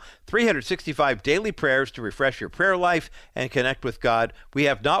Soul, 365 Daily Prayers to Refresh Your Prayer Life and Connect with God. We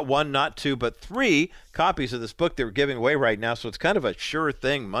have not one, not two, but 3 copies of this book that we're giving away right now, so it's kind of a sure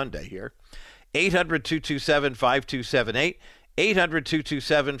thing Monday here. 800-227-5278,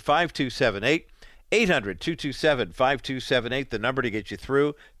 800-227-5278, 800-227-5278, the number to get you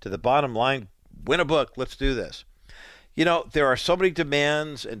through to the bottom line. Win a book. Let's do this. You know, there are so many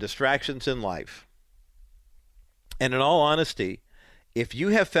demands and distractions in life. And in all honesty, if you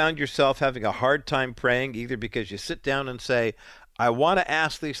have found yourself having a hard time praying, either because you sit down and say, I want to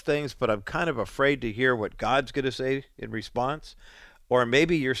ask these things, but I'm kind of afraid to hear what God's going to say in response, or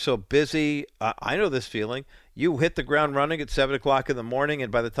maybe you're so busy, I know this feeling, you hit the ground running at 7 o'clock in the morning,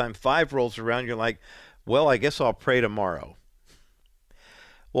 and by the time 5 rolls around, you're like, well, I guess I'll pray tomorrow.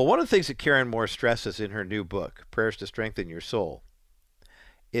 Well, one of the things that Karen Moore stresses in her new book, Prayers to Strengthen Your Soul,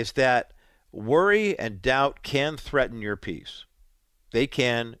 is that worry and doubt can threaten your peace. They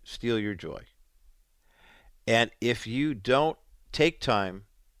can steal your joy. And if you don't take time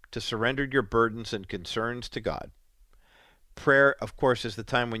to surrender your burdens and concerns to God, prayer, of course, is the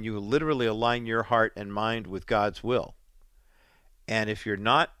time when you literally align your heart and mind with God's will. And if you're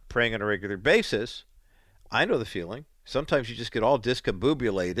not praying on a regular basis, I know the feeling. Sometimes you just get all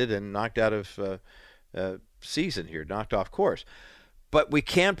discombobulated and knocked out of season here, knocked off course. But we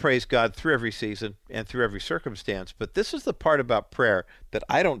can praise God through every season and through every circumstance. But this is the part about prayer that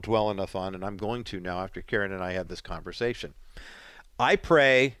I don't dwell enough on, and I'm going to now after Karen and I had this conversation. I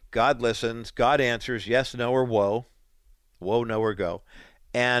pray, God listens, God answers, yes, no, or whoa. Whoa, no, or go.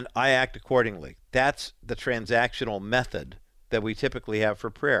 and I act accordingly. That's the transactional method that we typically have for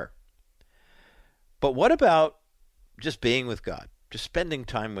prayer. But what about just being with God, just spending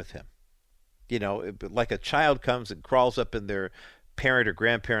time with him? You know, like a child comes and crawls up in their parent or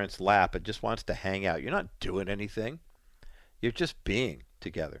grandparent's lap and just wants to hang out. You're not doing anything. You're just being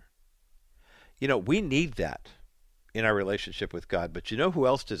together. You know, we need that in our relationship with God. But you know who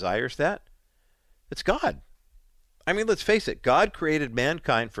else desires that? It's God. I mean, let's face it. God created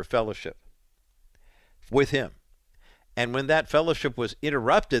mankind for fellowship with him. And when that fellowship was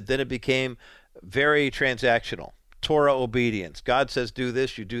interrupted, then it became very transactional. Torah obedience. God says do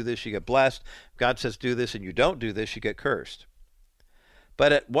this, you get blessed. God says do this and you don't do this, you get cursed.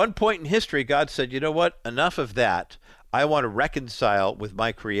 But at one point in history, God said, you know what? Enough of that. I want to reconcile with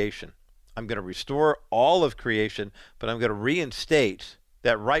my creation. I'm going to restore all of creation, but I'm going to reinstate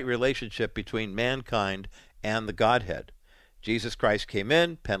that right relationship between mankind and the Godhead. Jesus Christ came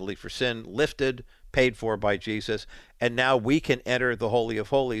in, penalty for sin lifted, paid for by Jesus, and now we can enter the Holy of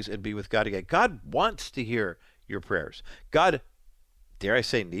Holies and be with God again. God wants to hear your prayers. God, dare I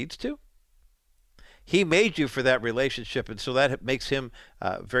say, needs to? He made you for that relationship, and so that makes him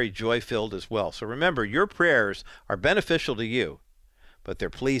very joy-filled as well. So remember, your prayers are beneficial to you, but they're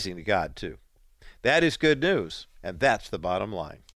pleasing to God too. That is good news, and that's the bottom line.